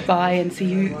saying goodbye and see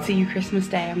you Christmas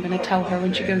Day, I'm going to tell her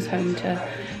when she goes home to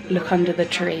look under the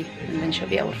tree, and then she'll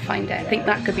be able to find it. I think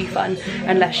that could be fun,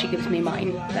 unless she gives me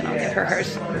mine, then I'll give her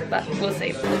hers, but we'll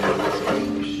see.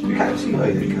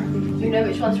 You know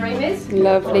which one's Rame is?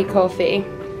 Lovely coffee.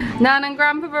 Nan and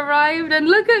Grandpa have arrived, and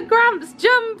look at Gramps'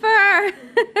 jumper.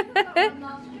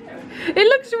 It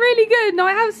looks really good. Now,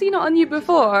 I have seen it on you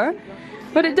before,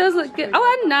 but it does look good.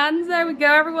 Oh, and Nan's, there we go.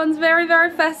 Everyone's very,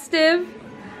 very festive.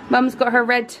 Mum's got her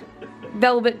red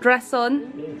velvet dress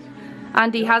on.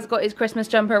 Andy has got his Christmas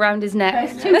jumper around his neck.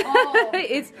 It's too hot.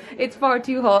 it's far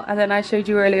too hot. And then I showed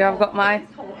you earlier, I've got my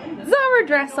Zara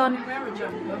dress on.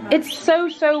 It's so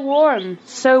warm.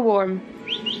 So warm.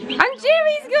 And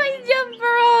Jimmy's got his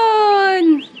jumper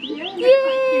on!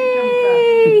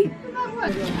 Yay!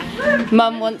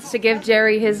 Mum wants to give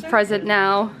Jerry his present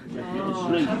now. Jimmy,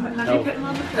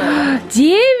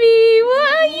 what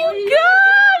have you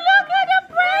got? Look at the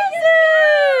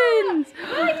presents!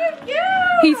 What have you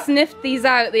got? He sniffed these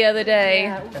out the other day.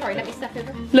 Yeah, oh, sorry, let me step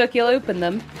over. Look, he'll open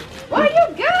them. What have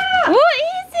you got? What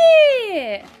is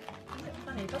it?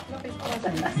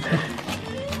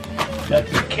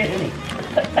 That's a candy.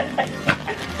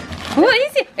 What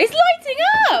is it? It's lighting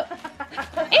up!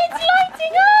 It's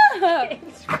lighting up!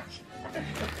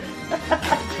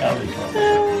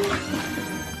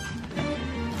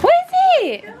 What is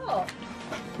it?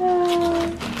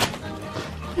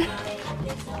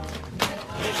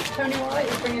 Tony, all right?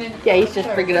 You're bringing in. Yeah, he's just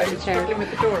bringing up the chair. Struggling with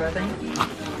the door, I think.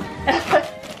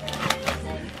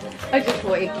 I just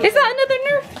thought he. Is that another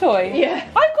Nerf toy? Yeah.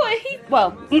 I've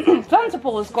got Santa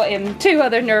Paul's got him 2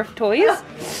 other Nerf toys.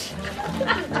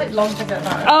 It took long to get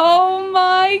that. Oh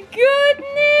my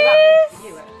goodness!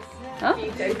 Huh?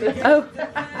 Oh.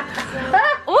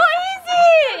 What is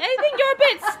it? I think you're a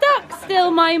bit stuck still,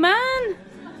 my man.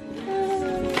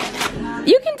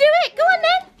 You can do it. Go on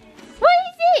then. What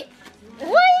is it?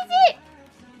 What is it?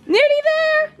 Nearly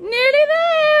there. Nearly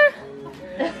there.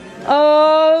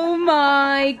 Oh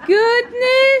my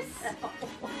goodness.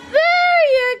 There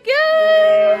you go.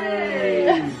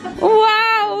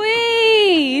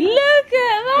 Wowee. Look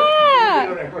at that.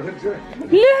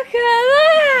 Look at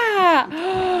that.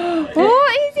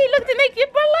 What is it? Look, to make your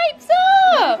lights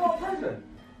up.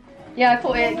 Yeah, I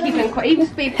thought it'd keep him quite. He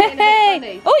must be Hey.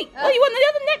 funny. Oh, you want the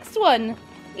other next one?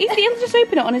 He'll just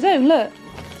open it on his own, look.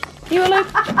 You will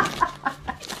open.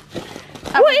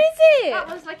 What is it? That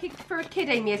was like for a kid,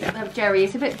 Amy, isn't it, Jerry?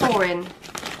 It's a bit boring.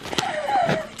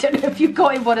 I don't know if you've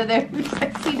got him one of those.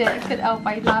 I've seen it. I couldn't help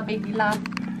my laugh, made me laugh.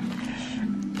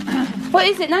 What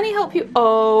is it? Nanny, help you?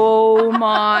 Oh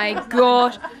my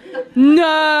gosh.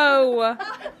 No.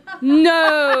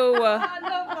 No.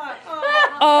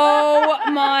 Oh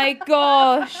my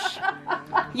gosh.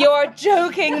 You're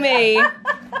joking me.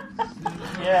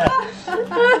 Yeah.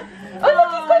 Oh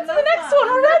look, he's gone to the next one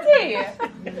already.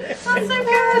 That's so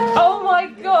good. Oh my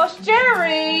gosh,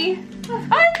 Jerry.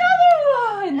 Another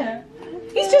one.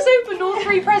 He's just opened all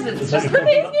 3 presents. Just look at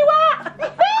his new hat.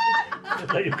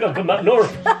 It's like you've come from up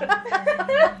north.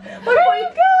 Where are you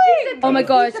going? Oh my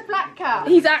gosh. He's a black cat.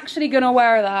 He's actually gonna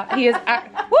wear that. He is. What have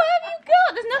you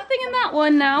got? There's nothing in that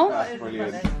one now. That's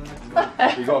brilliant.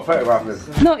 You got a photograph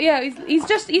of him? Not yet.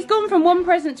 He's gone from one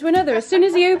present to another. As soon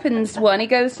as he opens one, he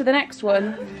goes to the next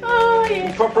one. Oh,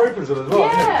 yeah. He proper opens it as well.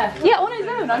 Yeah, yeah, on his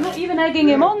own. I'm not even egging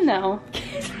him on now.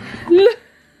 Look.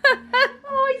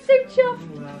 Oh, he's so chuffed.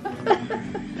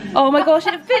 Oh my gosh,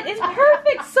 it's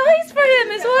perfect size for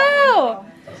him as well.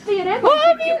 What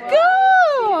have you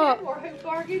got?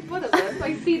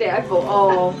 I see that. I thought,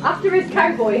 oh, after his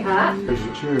cowboy hat.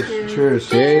 Cheers. Cheers.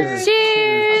 Cheers.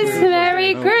 Cheers.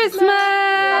 Merry Christmas.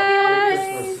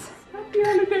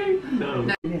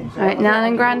 Alright, Nan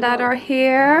and Grandad are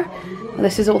here.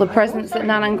 This is all the presents that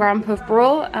Nan and Grandpa have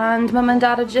brought, and Mum and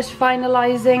Dad are just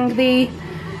finalising the...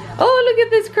 Oh, look at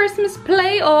this Christmas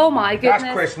plate. Oh my goodness.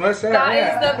 That's Christmas, yeah. That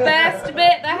is the best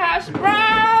bit, the hash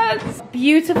browns.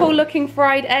 Beautiful looking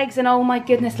fried eggs, and oh my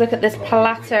goodness, look at this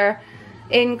platter.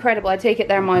 Incredible. I take it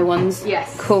they're my ones.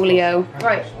 Yes. Coolio.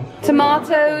 Right.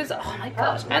 Tomatoes. Oh my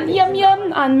gosh. And yum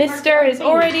yum. And Mister is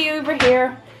already over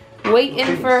here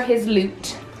waiting for his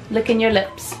loot. Licking your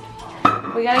lips.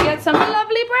 We're gonna get some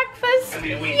lovely breakfast.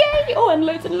 Yay! Oh, and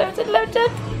loads and loads and loads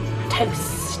of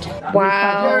toast.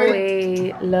 Wow,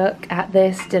 look at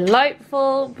this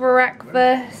delightful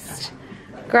breakfast.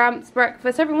 Gramps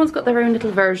breakfast. Everyone's got their own little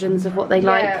versions of what they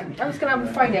like. Yeah, I was going to have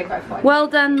a Friday egg right. Well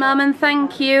done, Mum, and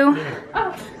thank you.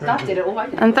 Oh, Dad did it all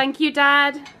right. And thank you,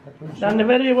 Dad. Done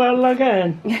very well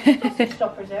again.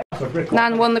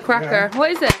 Nan won the cracker.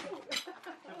 What is it?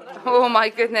 Oh my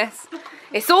goodness.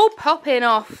 It's all popping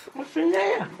off. What's in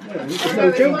there? There's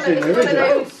no jokes in there, is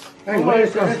there? Hang on,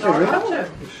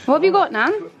 What have you got,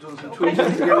 Nan?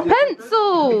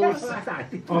 Pencils!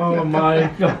 Oh my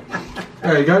god.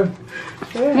 There you go.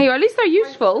 Hey, at least they're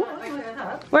useful.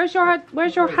 Where's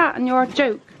your hat and your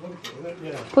joke?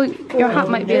 Well, your hat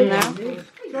might be in there.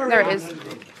 There it is.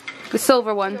 The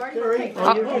silver one.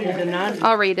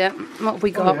 I'll read it. What have we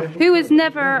got? Who is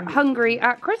never hungry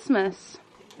at Christmas?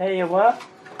 Hey, you what?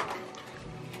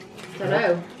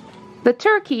 Dunno. The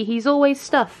turkey he's always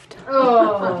stuffed.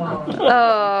 Oh.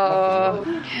 Oh.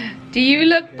 Do you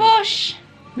look posh?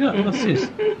 Yeah, what's this?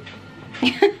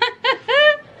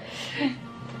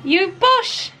 You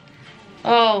posh.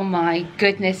 Oh my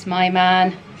goodness, my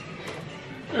man.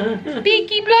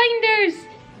 Peaky Blinders.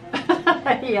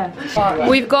 Yeah.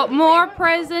 We've got more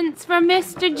presents from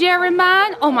Mr.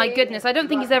 Jerryman. Oh my goodness, I don't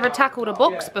think he's ever tackled a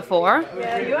box before.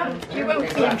 Yeah, you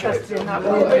won't be interested in that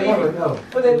one.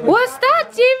 What's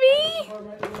that, Jimmy?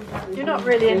 You're not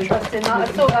really interested in that.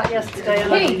 I saw that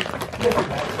yesterday.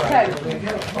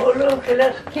 Oh, look at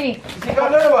that. Keith, You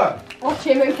got another one? watch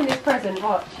him open his present.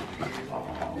 Watch.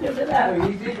 Look at that.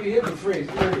 You did be here for free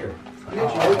earlier.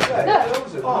 Look.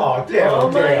 Oh, dear. Oh,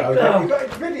 my God. You got a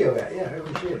video of that? Yeah, it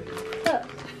was here.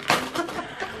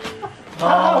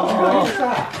 Oh,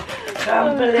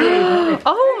 can't believe it.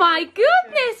 Oh my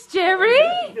goodness, Jerry.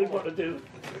 What to do?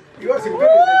 You got some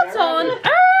What on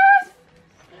earth?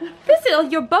 This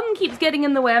is, your bum keeps getting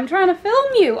in the way. I'm trying to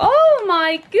film you. Oh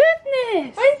my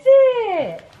goodness. What is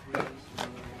it?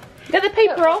 Get the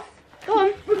paper off. Go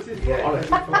on.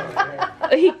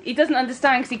 He doesn't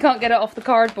understand because he can't get it off the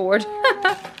cardboard.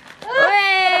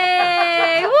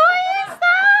 Hey, what is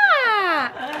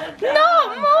that?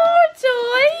 Not more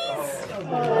toys.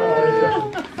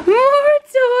 More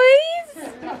toys.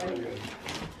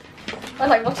 I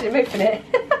like watching him open it.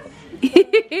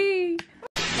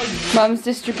 Mum's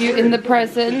distributing the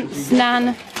presents.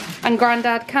 Nan and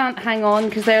Grandad can't hang on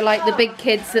because they're like the big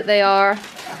kids that they are.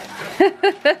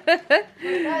 The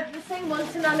same one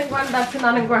to Nan and Grandad to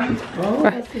Nan and Grandpa. Oh,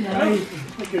 that's nice.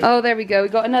 Oh, there we go. We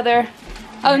got another.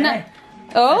 Oh no.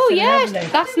 Oh yes,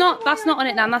 that's not on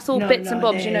it, Nan. That's all No, bits no, and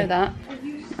bobs. You know that.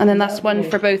 And then that's one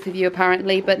for both of you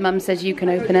apparently. But Mum says you can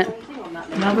open it.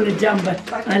 Lovely jumper.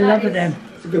 I love them.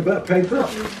 It's a good bit of paper.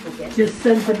 Just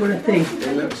sensible thing.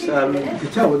 It looks, you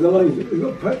can tell with the lines,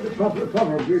 we've got the proper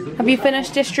beautiful. Have you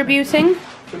finished distributing?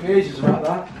 Took me ages about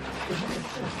that.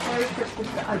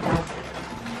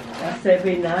 That's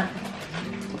every night.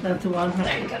 That's one.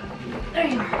 Thank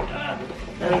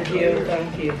you,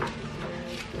 thank you.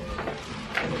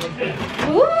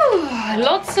 Ooh,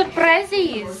 lots of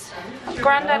prezzies.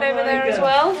 Grandad over there as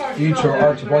well. You two are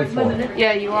hard to buy for.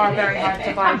 Yeah, you are very hard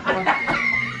to buy for.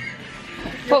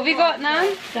 What have you got,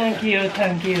 Nan? Thank you,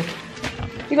 thank you.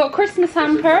 You got a Christmas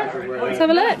hamper. Let's have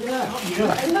a look.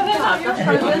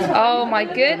 Oh my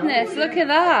goodness, look at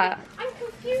that. I'm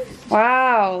confused.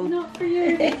 Wow. Not for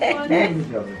you. Look at that.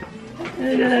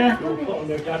 Don't put on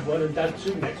their dad one and dad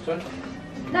soon next time.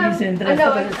 No, He's I interested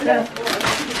know. in itself.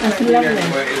 That's lovely.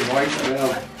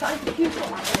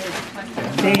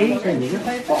 See?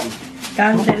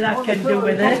 Candle I can do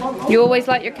with it. You always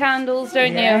light your candles,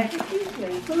 don't you?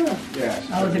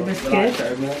 Oh, the biscuit.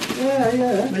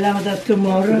 We'll have that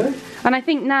tomorrow. And I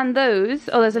think, Nan, those...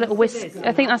 Oh, there's a little whiskey.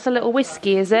 I think that's a little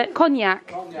whiskey, is it?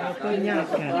 Cognac.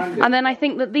 And then I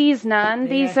think that these, Nan,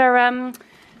 these are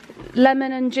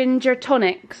lemon and ginger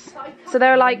tonics. So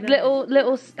they're like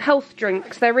little health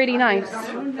drinks. They're really nice.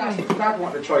 Dad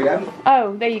want to try them.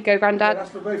 Oh, there you go, Grandad. That's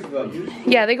for both of them.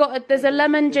 Yeah, they got there's a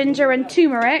lemon, ginger, and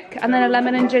turmeric, and then a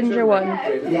lemon and ginger one.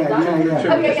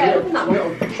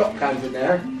 Little shop cans in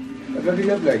there. They're very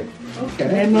lovely.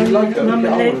 Okay.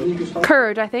 Marmalade.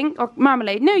 Curd, I think, or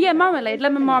marmalade. No, yeah, marmalade,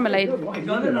 lemon marmalade. I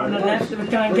got it on the left, so we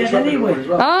can't get anywhere.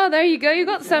 Oh, there you go. You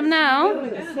got some now.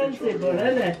 It's sensible,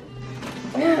 isn't it?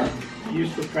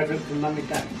 Useful present from Mum and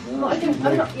Dad. I'm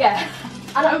not, yeah.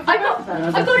 And I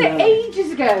got it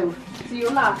ages ago. So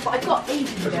you'll laugh, but I got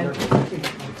ages ago.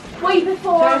 Way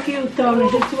before. Thank you, Tony.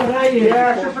 That's what I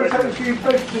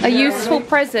use. A useful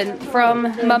present from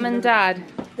Mum and Dad.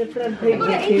 Different I got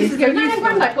it ages ago. No,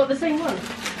 Grandad got the same one.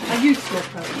 A useful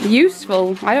present.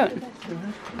 Useful? I don't.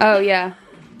 Oh yeah.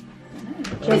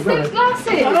 It's those glasses.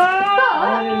 Very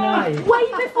nice. But way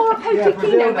before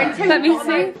Pocahino when Tony Let me got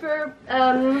see. out for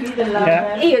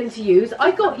Ian to use,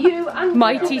 I got you and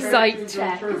Mighty sight.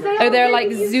 Oh, they're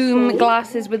like zoom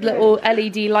glasses with little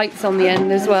LED lights on the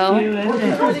end as well. Take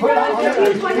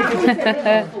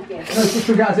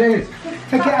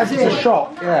it as it's a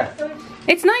shot, yeah.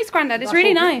 It's nice, Grandad. It's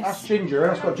really That's nice. ginger,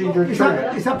 that's got ginger and Is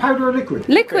turmeric. that powder or liquid?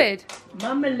 Liquid.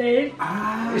 Marmalade.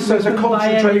 It's a Anyway.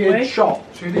 concentrated shot.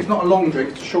 So it's not a long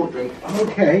drink, it's a short drink.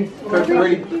 Okay. But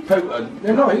really potent.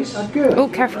 They're nice. That's good. Oh,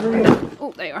 careful.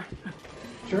 Oh, there you are.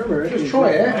 Turmeric. Just try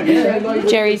it. Yeah, like,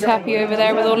 Jerry's happy over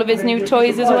there with all of his new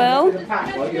toys as well.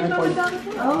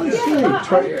 Oh, I see.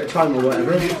 20 at a time or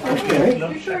whatever. Okay.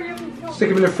 Stick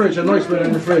them in the fridge, a nice one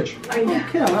in the fridge.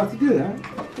 Okay, I'll have to do that.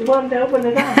 You want to open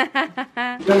it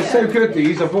up? They're so good,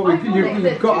 these. I thought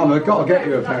you've got them. I've got to get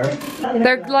you a pair.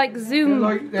 They're like zoom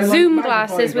They're zoom like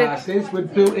glasses magnifying glasses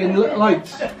with built-in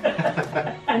lights.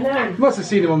 I know. You must have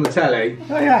seen them on the telly.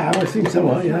 Oh yeah, I've seen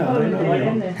someone. Yeah, I know.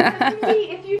 Isn't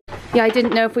it? Yeah, I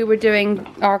didn't know if we were doing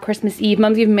our Christmas Eve.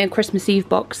 Mum's even made a Christmas Eve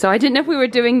box, so I didn't know if we were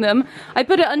doing them. I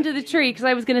put it under the tree because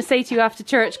I was going to say to you after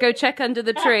church, go check under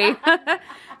the tree.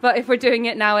 But if we're doing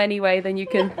it now anyway, then you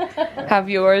can have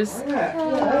yours.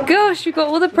 Gosh, we've got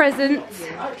all the presents.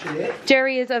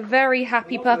 Jerry is a very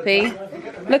happy puppy.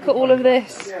 Look at all of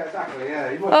this. Yeah, exactly,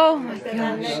 yeah. Oh my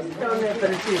gosh.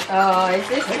 Oh, is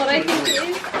this what I think it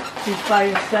is? She's by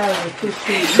herself. It's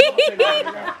too sweet.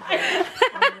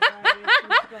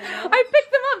 I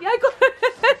picked them up.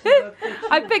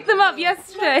 I picked them up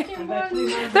yesterday.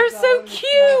 They're so cute.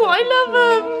 I love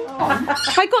them.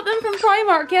 I got them from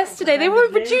Primark yesterday. They were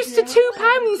reduced to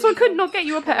 £2, so I could not get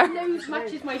you a pair. Nose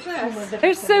matches my dress.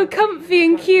 They're so comfy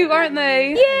and cute, aren't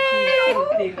they?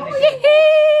 Yay!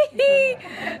 Yay!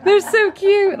 They're so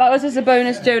cute. That was just a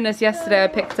bonus Jonas yesterday I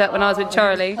picked up when I was with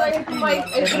Charlie.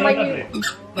 My new...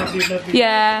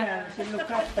 Yeah.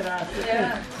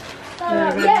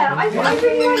 yeah, I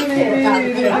really liked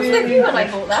it. I was with you when I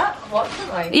bought that. What,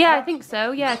 didn't I? Yeah, I think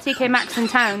so. Yeah, TK Maxx in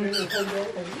town.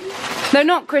 They're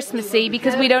not Christmassy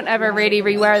because we don't ever really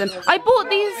rewear them. I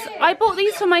bought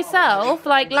these for myself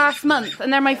like last month,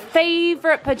 and they're my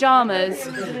favourite pajamas.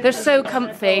 They're so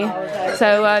comfy.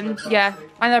 So yeah,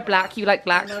 and they're black. You like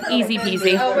black? Easy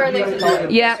peasy. I'll wear those a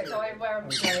lot. Yeah. So I wear them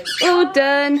today. All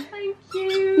done. Thank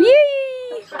you. Yay!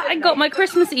 I got my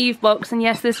Christmas Eve box, and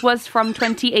yes, this was from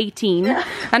 2018,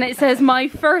 and it says my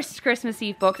first Christmas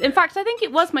Eve box. In fact, I think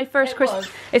it was my first Christmas.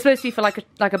 It's supposed to be for like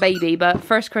a baby, but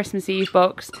first Christmas Eve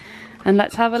box. And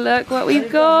let's have a look what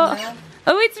we've got.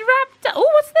 Oh, it's wrapped up. Oh,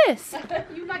 what's this?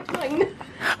 You liked mine.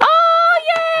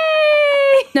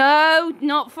 Oh, yay! No,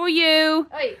 not for you.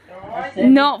 Hey.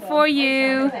 Not for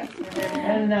you.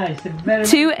 Very nice. Very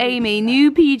To Amy,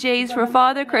 new PJs for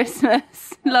Father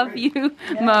Christmas. Love you,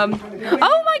 Mum.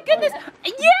 Oh my goodness!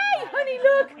 Yay, honey,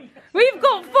 look! We've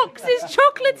got Fox's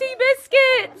chocolatey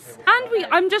biscuits! And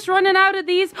I'm just running out of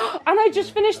these. And I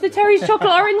just finished the Terry's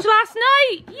chocolate orange last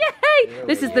night! Yay!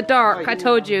 This is the dark, I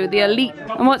told you, the elite.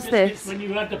 And what's this? When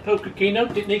you had the poker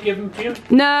keynote, didn't they give them to you?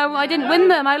 No, I didn't win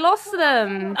them, I lost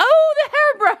them. Oh, the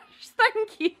hairbrush!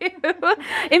 Thank you.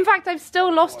 In fact, I've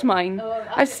still lost mine.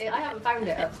 I haven't found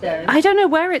it upstairs. I don't know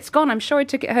where it's gone. I'm sure I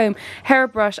took it home.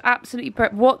 Hairbrush, absolutely.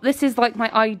 This is like my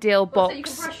ideal So you can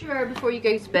box. brush your hair before you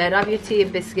go to bed. Have your tea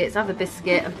and biscuits. Have a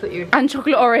biscuit and put your. And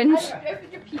chocolate orange. Open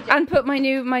your PJ. And put my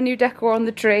new decor on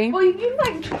the tree. Well, you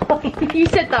liked mine. You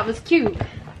said that was cute.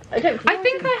 I think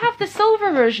I have the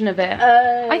silver version of it.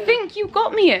 I think you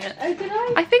got me it. Oh, did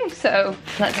I? I think so.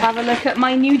 Let's have a look at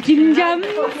my new Dim Jams.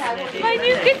 My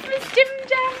new Christmas Dim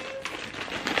Jams.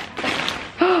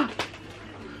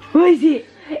 What is it?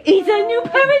 It's a new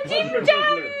pair of Dim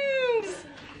Jams.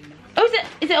 Oh,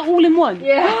 is it all in one?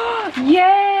 Yeah.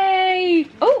 Yay!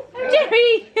 Oh,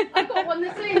 Jerry! I got one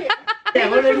the same. Yeah,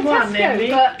 well, in one, then.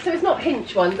 But, so it's not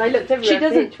Hinch ones. I looked everywhere. She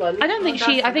doesn't. Hinch ones. I don't think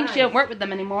she. I think she don't work with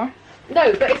them anymore.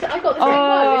 No, but I got the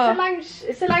same one.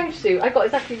 It's a lounge suit. I got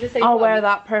exactly the same one. I'll wear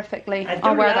that perfectly.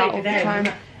 I'll wear that all the time.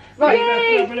 Right.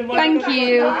 Yay! Thank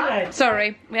you.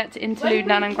 Sorry, we had to interlude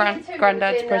Nan and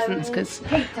Granddad's presents because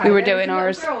we were doing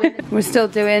ours. We're still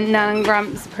doing Nan and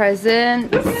Gramps'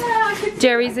 presents.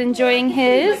 Jerry's enjoying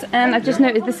his, and I've just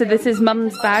noticed this is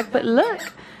Mum's bag, but look,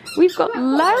 we've got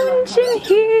lounge in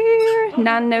here.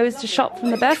 Nan knows to shop from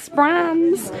the best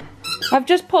brands. I've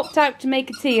just popped out to make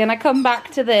a tea and I come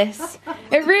back to this.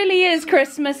 It really is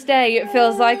Christmas Day, it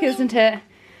feels like, isn't it?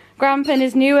 Grandpa in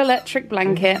his new electric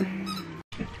blanket.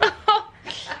 I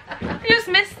just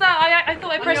missed that. I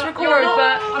thought I pressed record,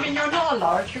 but... I mean, you're not a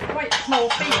large, you're quite small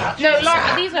feet actually.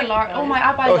 No, these are large. Oh my,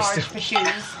 I buy large for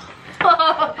shoes.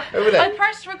 I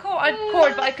pressed record,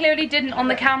 but I clearly didn't on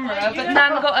the camera. But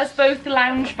Nan got us both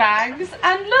lounge bags.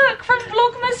 And look, from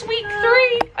Vlogmas week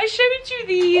 3, I showed you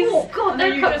these. Oh God,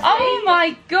 oh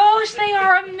my gosh, they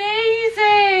are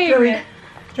amazing.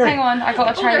 Hang on, I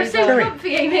gotta try these on. They're so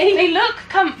comfy, Amy. They look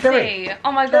comfy.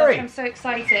 Oh my gosh, I'm so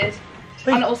excited.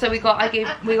 And also we got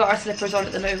our slippers on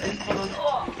at the moment. Hold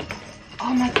on.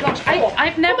 Oh my gosh,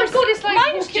 I've never seen it's like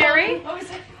lounge, Jerry.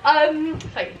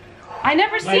 I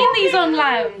never seen these on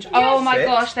lounge. Oh my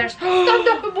gosh, there's stand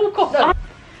up and walk off them.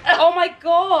 Oh my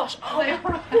gosh.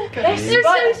 They're so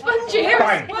spongy.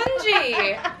 They're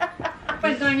spongy. I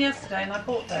went down yesterday and I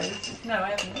bought those. No,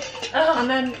 I haven't. And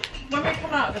then when we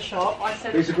come out of the shop, I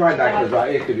said... These are great actors,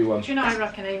 right? Here could be one. Do you know, I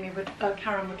reckon Amy would,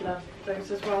 Karen would love those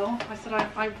as well. I said I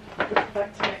would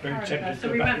like to get Karen there.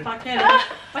 So we went back in.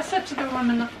 I said to the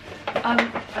woman, I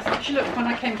said, she looked when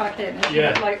I came back in and she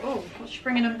was like, oh, what's she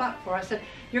bringing them back for? I said,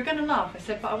 you're going to laugh. I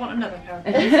said, but I want another pair of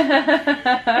these.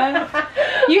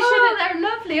 You should. They're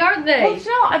lovely, aren't they? Well, do you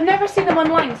know what? I've never seen them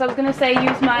online, so I was going to say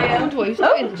use my... oh,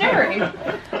 Jerry.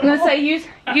 I'm going to say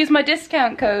use my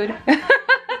discount code.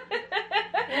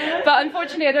 But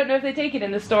unfortunately, I don't know if they take it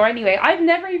in the store anyway. I've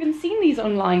never even seen these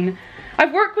online.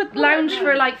 I've worked with Lounge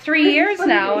for like 3 years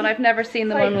now, and I've never seen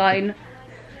them online.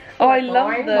 Oh, I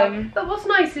love them. But what's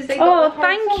nice is they got the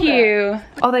thank you.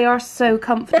 Oh, they are so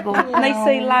comfortable. And they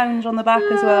say Lounge on the back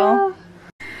as well.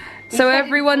 So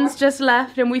everyone's just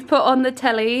left and we've put on the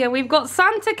telly and we've got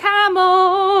Santa Cam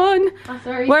on.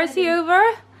 Where's he over?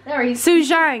 There he is.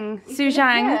 Suzhang.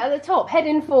 Yeah, at the top,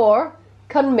 heading for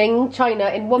Kunming,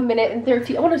 China in 1 minute and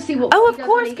 30. I want to see what. Oh, of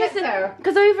course,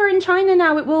 because over in China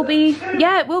now it will be.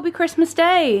 Yeah, it will be Christmas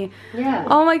Day. Yeah.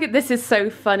 Oh my god, this is so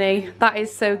funny. That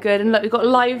is so good. And look, we've got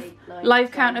live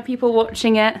count of people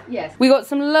watching it. Yes. We got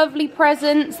some lovely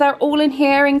presents. They're all in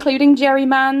here, including Jerry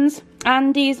Mann's,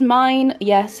 Andy's, mine.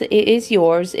 Yes, it is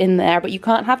yours in there, but you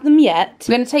can't have them yet.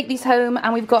 We're going to take these home,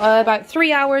 and we've got about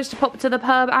 3 hours to pop to the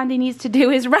pub. Andy needs to do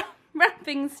his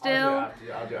wrapping still. I'll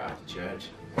do it after church.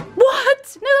 What? No,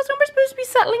 that's when we're supposed to be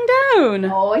settling down.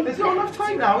 Oh, there's not enough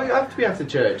time now. We have to be after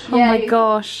church. Oh my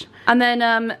gosh. And then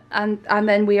and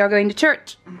then we are going to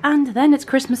church, and then it's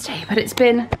Christmas Day. But it's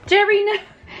been Jerry.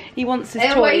 He wants his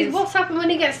toys. What's happened when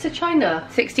he gets to China?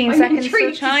 16 seconds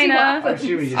to China. I'm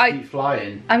assuming he just keep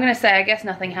flying. I'm gonna say I guess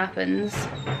nothing happens.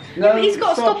 No, but he's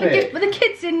got to stop and get with the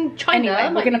kids in China.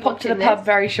 Anyway, we're gonna pop to the pub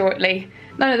very shortly.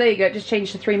 No, there you go. Just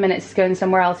changed to 3 minutes. He's going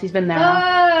somewhere else. He's been there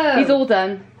now. He's all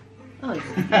done. Oh.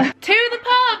 To the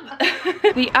pub!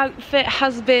 The outfit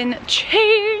has been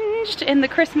changed in the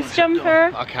Christmas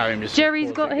jumper. I'll carry him.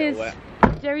 Jerry's got his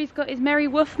Merry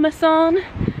Woofmas on,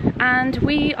 and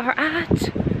we are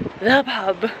at the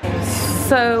pub.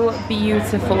 So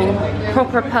beautiful.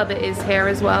 Proper pub it is here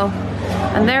as well.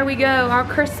 And there we go, our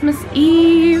Christmas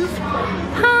Eve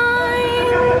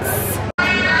pints.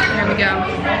 There we go.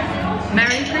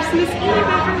 Merry Christmas Eve,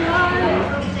 everyone.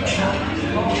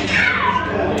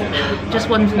 Just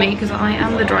one for me because I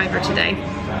am the driver today.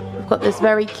 We've got this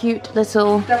very cute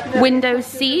little window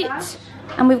seat,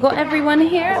 and we've got everyone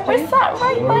here. We're sat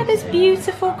right by this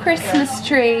beautiful Christmas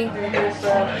tree.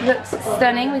 Looks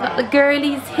stunning. We've got the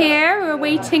girlies here who are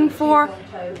waiting for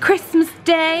Christmas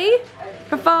Day,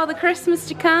 for Father Christmas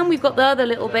to come. We've got the other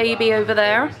little baby over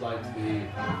there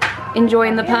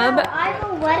enjoying the pub. I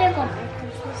have a wedding on my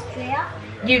Christmas tree.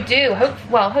 You do.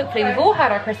 Well, hopefully we've all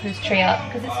had our Christmas tree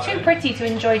up, because it's too pretty to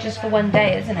enjoy just for one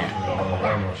day, isn't it?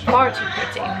 Far too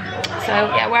pretty. So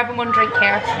yeah, we're having one drink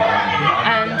here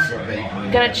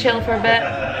and gonna chill for a bit.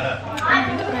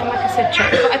 And like I said,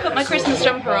 church. I put my Christmas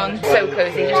jumper on. So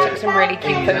cozy. Just took some really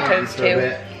cute photos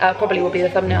too. Probably will be the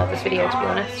thumbnail of this video, to be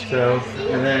honest.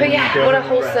 But yeah, what a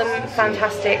wholesome,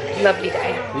 fantastic, lovely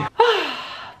day.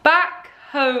 Back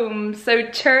home. So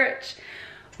church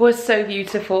was so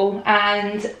beautiful,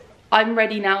 and I'm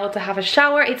ready now to have a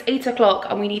shower. It's 8 o'clock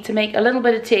and we need to make a little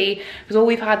bit of tea because all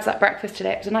we've had is that breakfast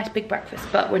today. It was a nice big breakfast,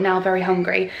 but we're now very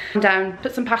hungry. I'm down,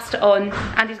 put some pasta on.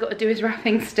 Andy's got to do his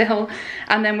wrapping still,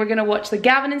 and then we're gonna watch the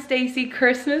Gavin and Stacey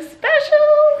Christmas special.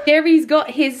 Jerry's got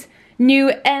his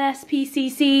new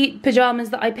NSPCC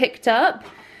pajamas that I picked up.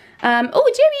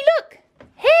 Oh, Jerry, look!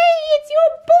 Hey, it's your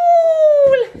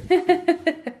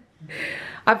ball!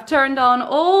 I've turned on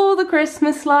all the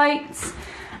Christmas lights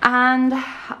and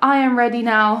I am ready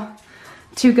now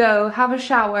to go have a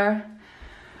shower,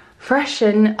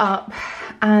 freshen up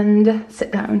and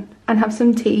sit down and have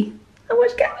some tea and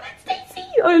watch Gavin and Stacey.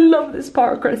 I love this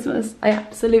part of Christmas. I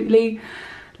absolutely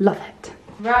love it.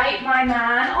 Right, my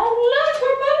man. Oh look,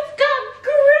 we're both got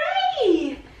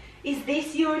grey. Is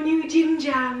this your new gym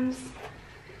jams?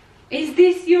 Is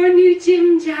this your new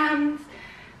gym jams?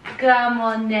 Come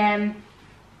on then.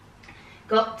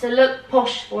 Got to look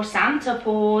posh for Santa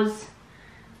Paws.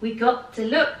 We got to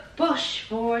look posh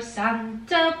for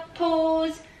Santa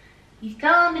Paws. He's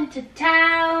coming to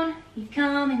town. He's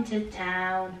coming to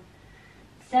town.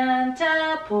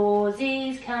 Santa Paws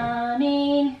is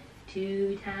coming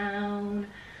to town.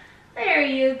 There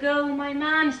you go, my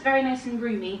man. It's very nice and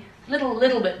roomy.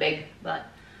 Little bit big, but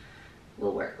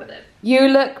we'll work with it. You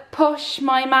look posh,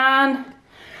 my man.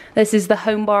 This is the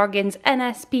Home Bargains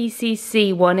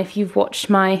NSPCC one. If you've watched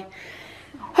my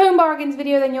Home Bargains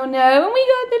video, then you'll know. And we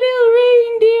got the little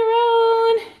reindeer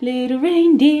on. Little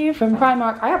reindeer from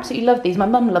Primark. I absolutely love these. My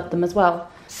mum loved them as well.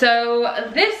 So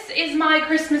this is my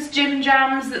Christmas gym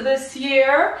jams this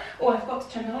year. Oh, I forgot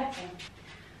to turn the lights on.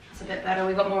 That's a bit better.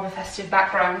 We've got more of a festive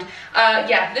background.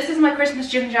 Yeah, this is my Christmas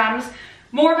gym jams.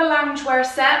 More of a loungewear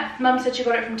set. Mum said she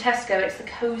got it from Tesco. It's the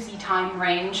Cozy Time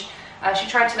range. She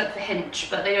tried to look for Hinch,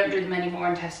 but they don't do them anymore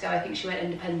in Tesco. I think she went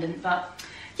independent. But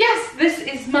yes, this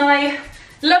is my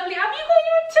lovely. Have you got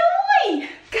your toy?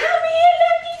 Come here,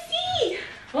 let me see.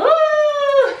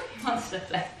 Oh, he wants to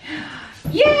play.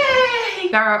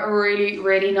 Yay! They're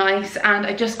really nice, and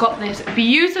I just got this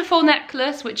beautiful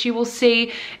necklace, which you will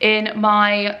see in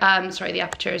my. Sorry, the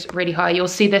aperture is really high. You'll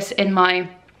see this in my.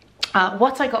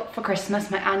 What I got for Christmas,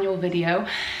 my annual video.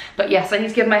 But yes, I need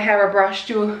to give my hair a brush.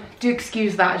 Do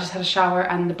excuse that, I just had a shower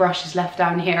and the brush is left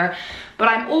down here. But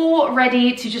I'm all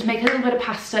ready to just make a little bit of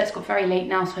pasta. It's got very late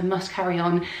now, so I must carry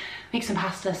on. Make some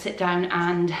pasta, sit down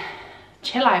and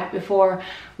chill out before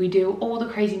we do all the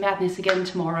crazy madness again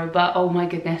tomorrow. But oh my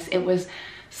goodness, it was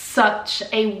such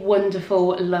a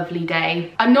wonderful, lovely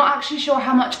day. I'm not actually sure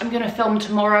how much I'm gonna film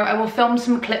tomorrow. I will film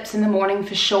some clips in the morning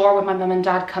for sure when my mum and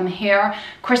dad come here.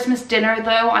 Christmas dinner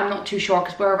though, I'm not too sure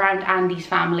because we're around Andy's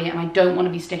family and I don't want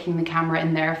to be sticking the camera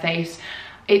in their face.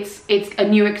 It's a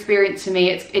new experience to me.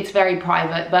 It's very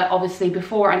private, but obviously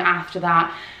before and after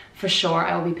that, for sure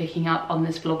I will be picking up on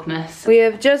this Vlogmas. We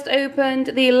have just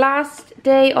opened the last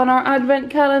day on our advent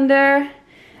calendar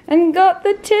and got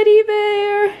the teddy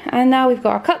bear, and now we've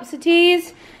got our cups of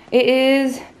teas. It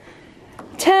is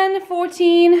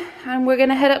 10:14 and we're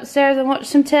gonna head upstairs and watch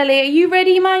some telly. Are you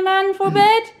ready, my man, for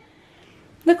bed?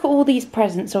 Look at all these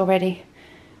presents already.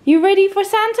 You ready for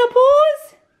Santa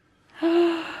Paws?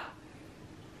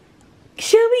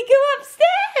 Shall we go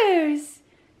upstairs?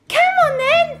 Come on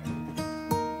then.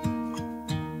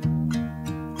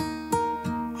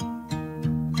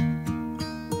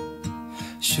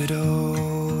 Should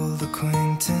old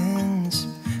acquaintance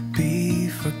be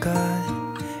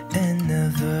forgot and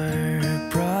never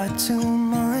brought to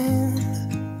mind?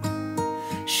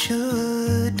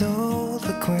 Should old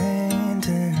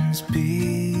acquaintance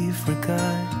be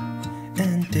forgot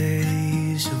and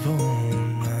days of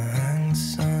old lang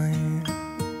syne?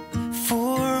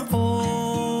 For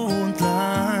old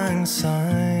lang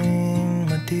syne,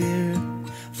 my dear,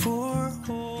 for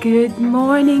old. Good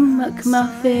morning,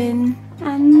 McMuffin.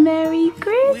 And Merry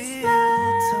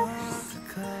Christmas!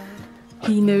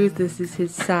 He knows this is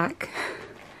his sack.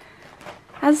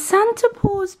 Has Santa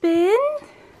Paws been?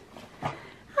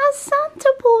 Has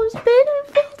Santa Paws been and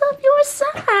filled up your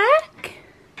sack?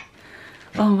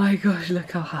 Oh my gosh,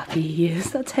 look how happy he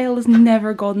is. That tail has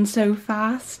never gone so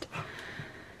fast.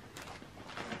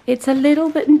 It's a little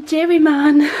bit Jerry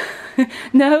man.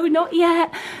 No, not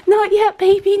yet. Not yet,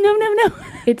 baby. No, no, no.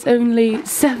 It's only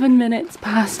 7 minutes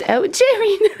past. Oh,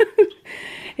 Jerry, no.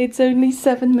 It's only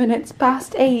 7 minutes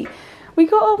past 8. We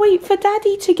gotta wait for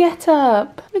Daddy to get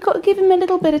up. We gotta give him a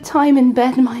little bit of time in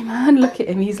bed, my man. Look at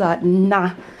him. He's like,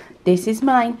 nah, this is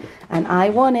mine and I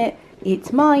want it.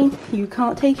 It's mine. You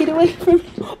can't take it away from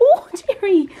me. Oh,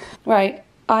 Jerry. Right.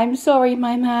 I'm sorry,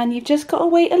 my man. You've just gotta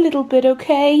wait a little bit,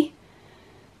 okay?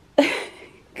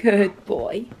 Good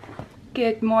boy.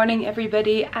 Good morning,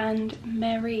 everybody, and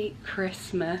Merry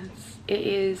Christmas. It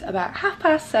is about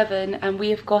 7:30 and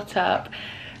we have got up.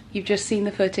 You've just seen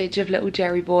the footage of little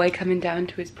Jerry boy coming down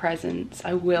to his presents.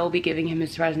 I will be giving him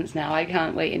his presents now. I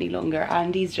can't wait any longer.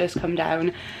 Andy's just come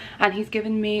down and he's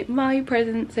given me my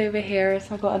presents over here.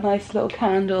 So I've got a nice little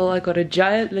candle. I got a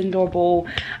giant Lindor ball,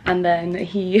 and then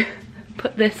he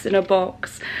put this in a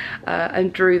box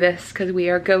and drew this because we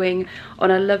are going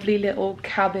on a lovely little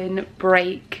cabin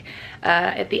break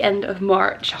at the end of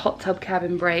March, hot tub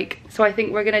cabin break. So I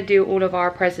think we're gonna do all of our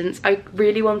presents. I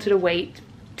really wanted to wait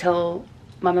till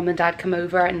my mum and dad come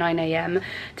over at 9 AM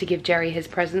to give Jerry his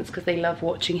presents because they love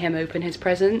watching him open his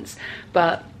presents,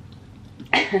 but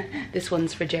this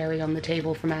one's for Jerry on the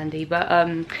table from Andy, but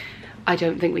I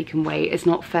don't think we can wait. It's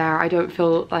not fair. I don't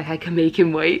feel like I can make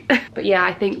him wait. But yeah,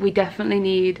 I think we definitely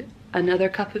need another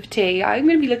cup of tea. I'm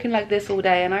gonna be looking like this all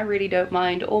day and I really don't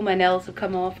mind. All my nails have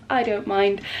come off. I don't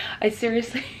mind. I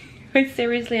seriously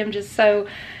am just so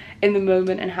in the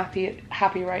moment and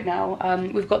happy right now.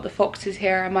 We've got the foxes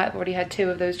here. I might have already had 2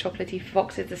 of those chocolatey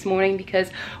foxes this morning because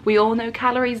we all know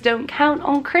calories don't count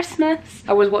on Christmas.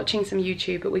 I was watching some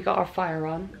YouTube, but we got our fire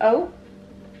on. Oh,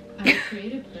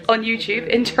 on YouTube,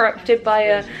 interrupted by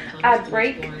a ad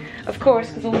break, of course,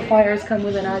 because all the fires come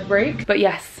with an ad break. But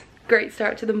yes, great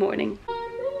start to the morning.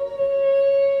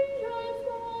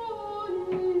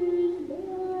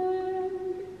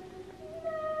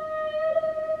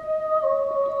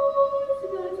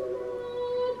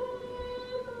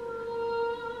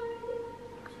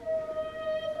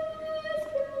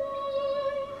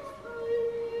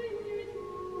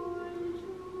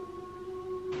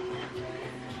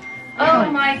 Oh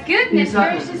my goodness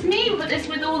gracious me, put this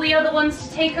with all the other ones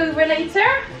to take over later.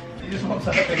 He just wants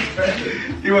to have a big spread.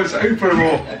 He wants to open them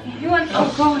all. You want,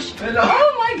 oh gosh.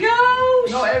 Oh my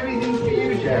gosh. Not everything's for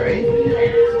you, Jerry.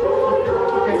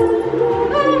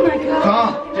 Oh my gosh.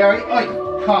 Calm, Jerry. Oi,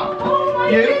 calm. Oh my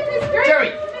goodness gracious.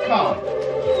 Jerry, calm.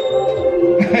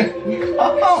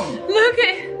 Calm. Look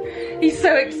at, he's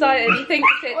so excited.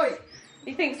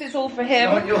 He thinks it's all for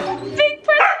him. Big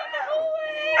present.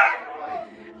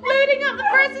 Loading up the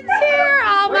presents here.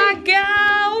 Oh my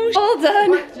gosh. All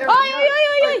done.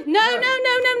 Oi. No,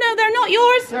 they're not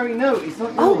yours. Jerry, no, it's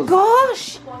not yours. Oh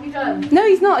gosh. What have you done? No,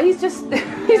 he's not. He's just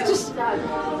Just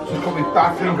got me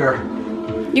bad finger.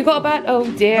 You got a bad, oh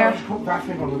dear. No, put bad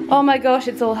finger on the... Oh my gosh,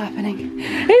 it's all happening.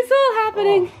 It's all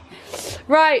happening. Oh.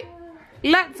 Right.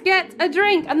 Let's get a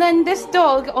drink, and then this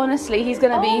dog, honestly, he's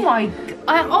gonna be. Oh my!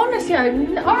 Honestly,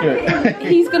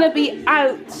 he's gonna be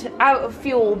out of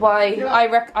fuel by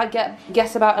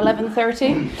guess about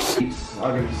 11:30.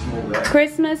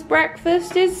 Christmas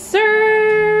breakfast is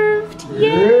served.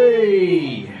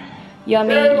 Yay!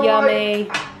 Yummy, yummy.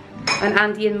 And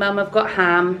Andy and Mum have got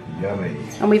ham. Yummy.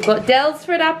 And we've got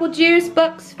Delsford apple juice,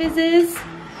 Bucks fizzes.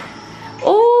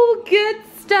 All good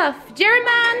stuff. Jerry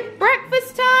man,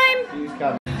 breakfast time.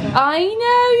 I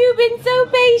know you've been so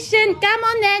patient. Come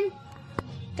on then.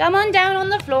 Come on down on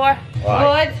the floor. Right.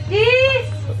 What's this?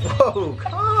 Whoa,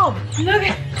 calm. Look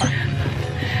at.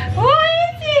 What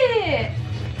is it?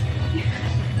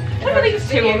 What are these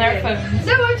 2 on their phones?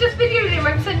 no, I'm just videoing him.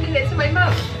 I'm sending it to my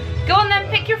mum. Go on then,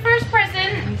 pick your first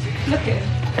present. Look at him.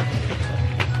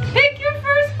 Pick your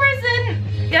first present.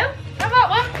 Go. How about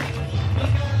one?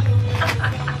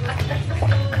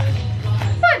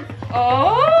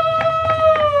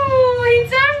 Oh,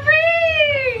 it's a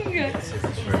ring!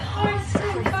 Oh, it's so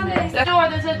funny. Door,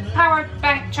 there's a power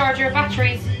bank charger,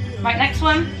 batteries. Right, next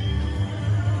one.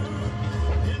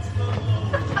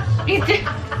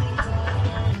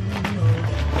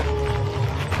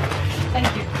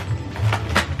 Thank you.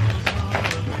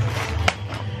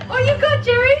 Oh, you got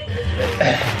Jerry?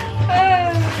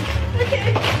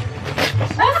 Okay.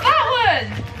 What's that one?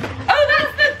 Oh,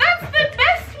 that's the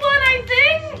best one, I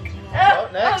think.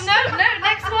 Next. Oh no,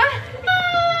 next one.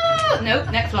 Oh, nope,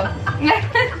 next one.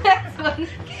 Next one.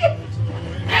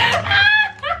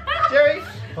 Jerry,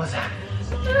 what's that?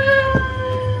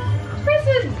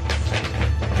 Prison.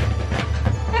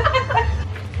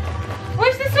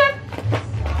 Where's this one?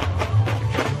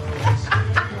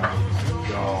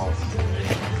 God.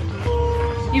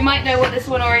 You might know what this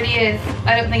one already is.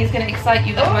 I don't think it's going to excite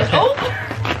you that much. Oh!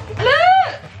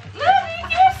 Look! Look,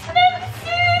 your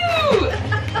snowsuit!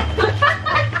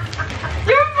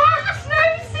 Your Mark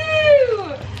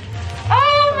snowsuit!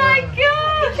 Oh my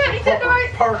gosh! You did the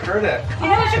right... Parker, isn't it? You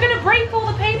know, you're going to break all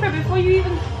the paper before you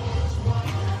even...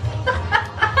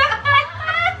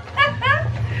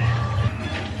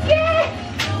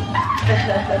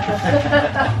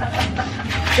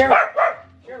 Jerry,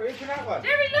 Jerry, can I have one?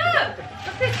 Jerry, look!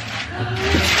 What's this?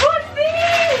 What's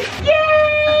this? Yay!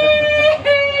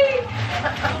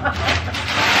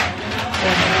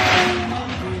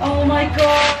 Oh my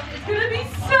god, it's gonna be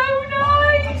so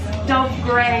nice! Dove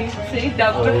grey, see?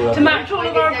 Dove grey. To match all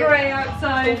of our grey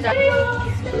outside. I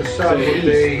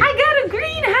got a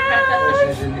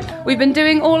greenhouse! We've been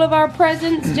doing all of our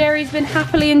presents. Jerry's been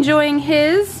happily enjoying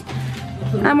his.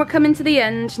 And we're coming to the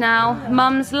end now.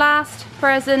 Mum's last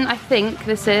present, I think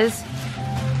this is.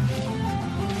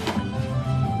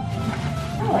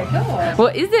 Oh my god.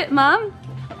 What is it, Mum?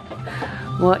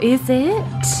 What is it?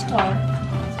 Oh,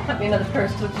 can't be another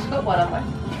purse, so I've just got one on my.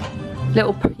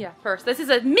 Little, yeah, purse. This is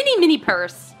a mini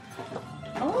purse.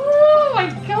 Oh my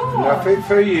god. Nothing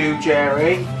for you,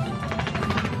 Jerry.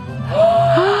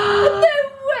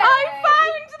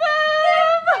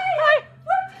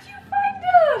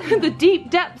 The deep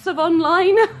depths of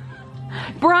online.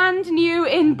 Brand new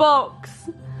in box.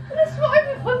 That's what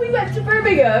when we went to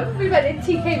Birmingham, we went in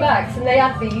TK Maxx and they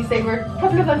had these. They were a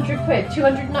couple of £100,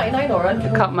 299 or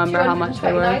 100. I can't remember how much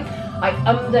they were. I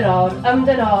ummed and on, and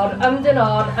then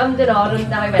I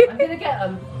went, I'm gonna get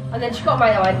them. And then she got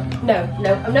mine and I went, no,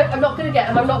 I'm not gonna get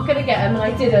them, I'm not gonna get them, and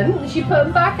I didn't. And she put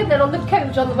them back, and then on the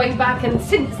coach on the way back, and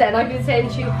since then I've been saying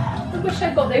to you, I wish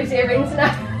I'd got those earrings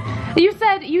now. You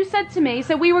said to me,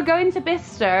 so we were going to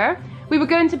Bicester,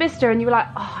 and you were like,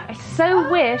 oh, I so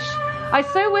wish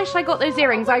I got those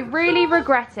earrings. I really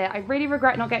regret it. I really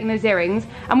regret not getting those earrings.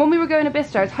 And when we were going to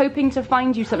Bicester, I was hoping to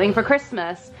find you something for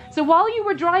Christmas. So while you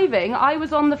were driving, I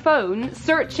was on the phone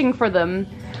searching for them,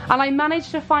 and I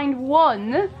managed to find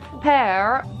one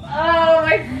pair. Oh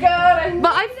my god!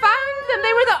 But I found them.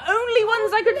 They were the only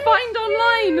ones I could find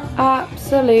online.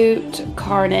 Absolute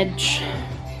carnage.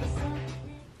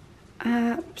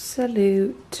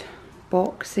 Absolute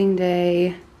Boxing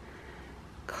Day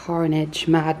carnage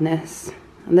madness.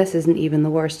 And this isn't even the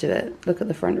worst of it. Look at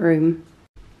the front room.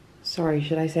 Sorry,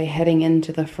 should I say heading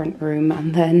into the front room,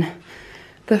 and then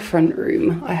the front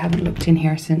room. I haven't looked in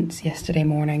here since yesterday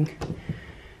morning.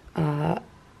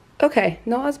 Okay,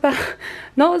 not as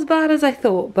bad as I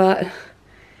thought, but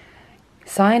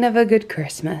sign of a good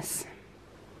Christmas.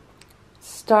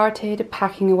 Started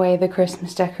packing away the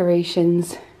Christmas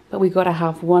decorations, but we gotta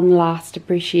have one last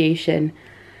appreciation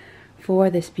for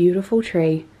this beautiful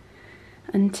tree.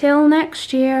 Until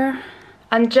next year.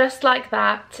 And just like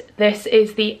that, this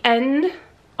is the end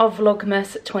of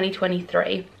Vlogmas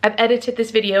 2023. I've edited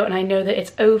this video and I know that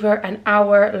it's over an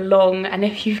hour long, and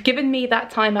if you've given me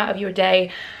that time out of your day,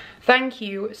 thank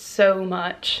you so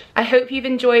much. I hope you've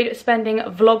enjoyed spending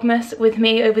Vlogmas with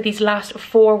me over these last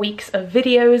 4 weeks of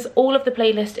videos. All of the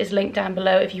playlist is linked down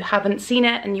below. If you haven't seen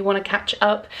it and you want to catch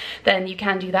up, then you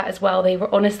can do that as well. They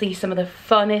were honestly some of the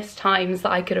funnest times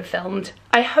that I could have filmed.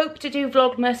 I hope to do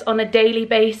Vlogmas on a daily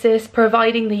basis,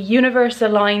 providing the universe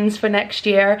aligns for next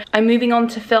year. I'm moving on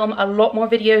to film a lot more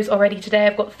videos already today.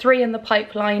 I've got 3 in the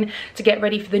pipeline to get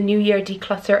ready for the new year,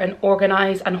 declutter and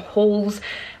organize and hauls.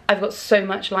 I've got so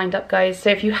much lined up, guys, so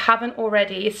if you haven't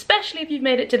already, especially if you've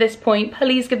made it to this point,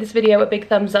 please give this video a big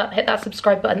thumbs up, hit that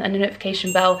subscribe button and the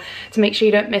notification bell to make sure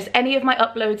you don't miss any of my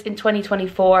uploads in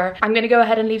 2024. I'm going to go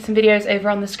ahead and leave some videos over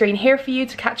on the screen here for you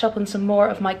to catch up on some more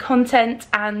of my content,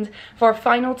 and for a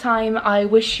final time, I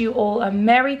wish you all a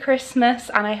Merry Christmas,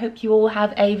 and I hope you all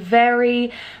have a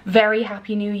very, very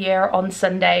happy New Year on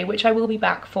Sunday, which I will be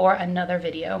back for another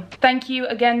video. Thank you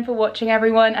again for watching,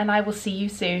 everyone, and I will see you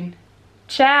soon.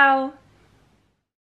 Ciao!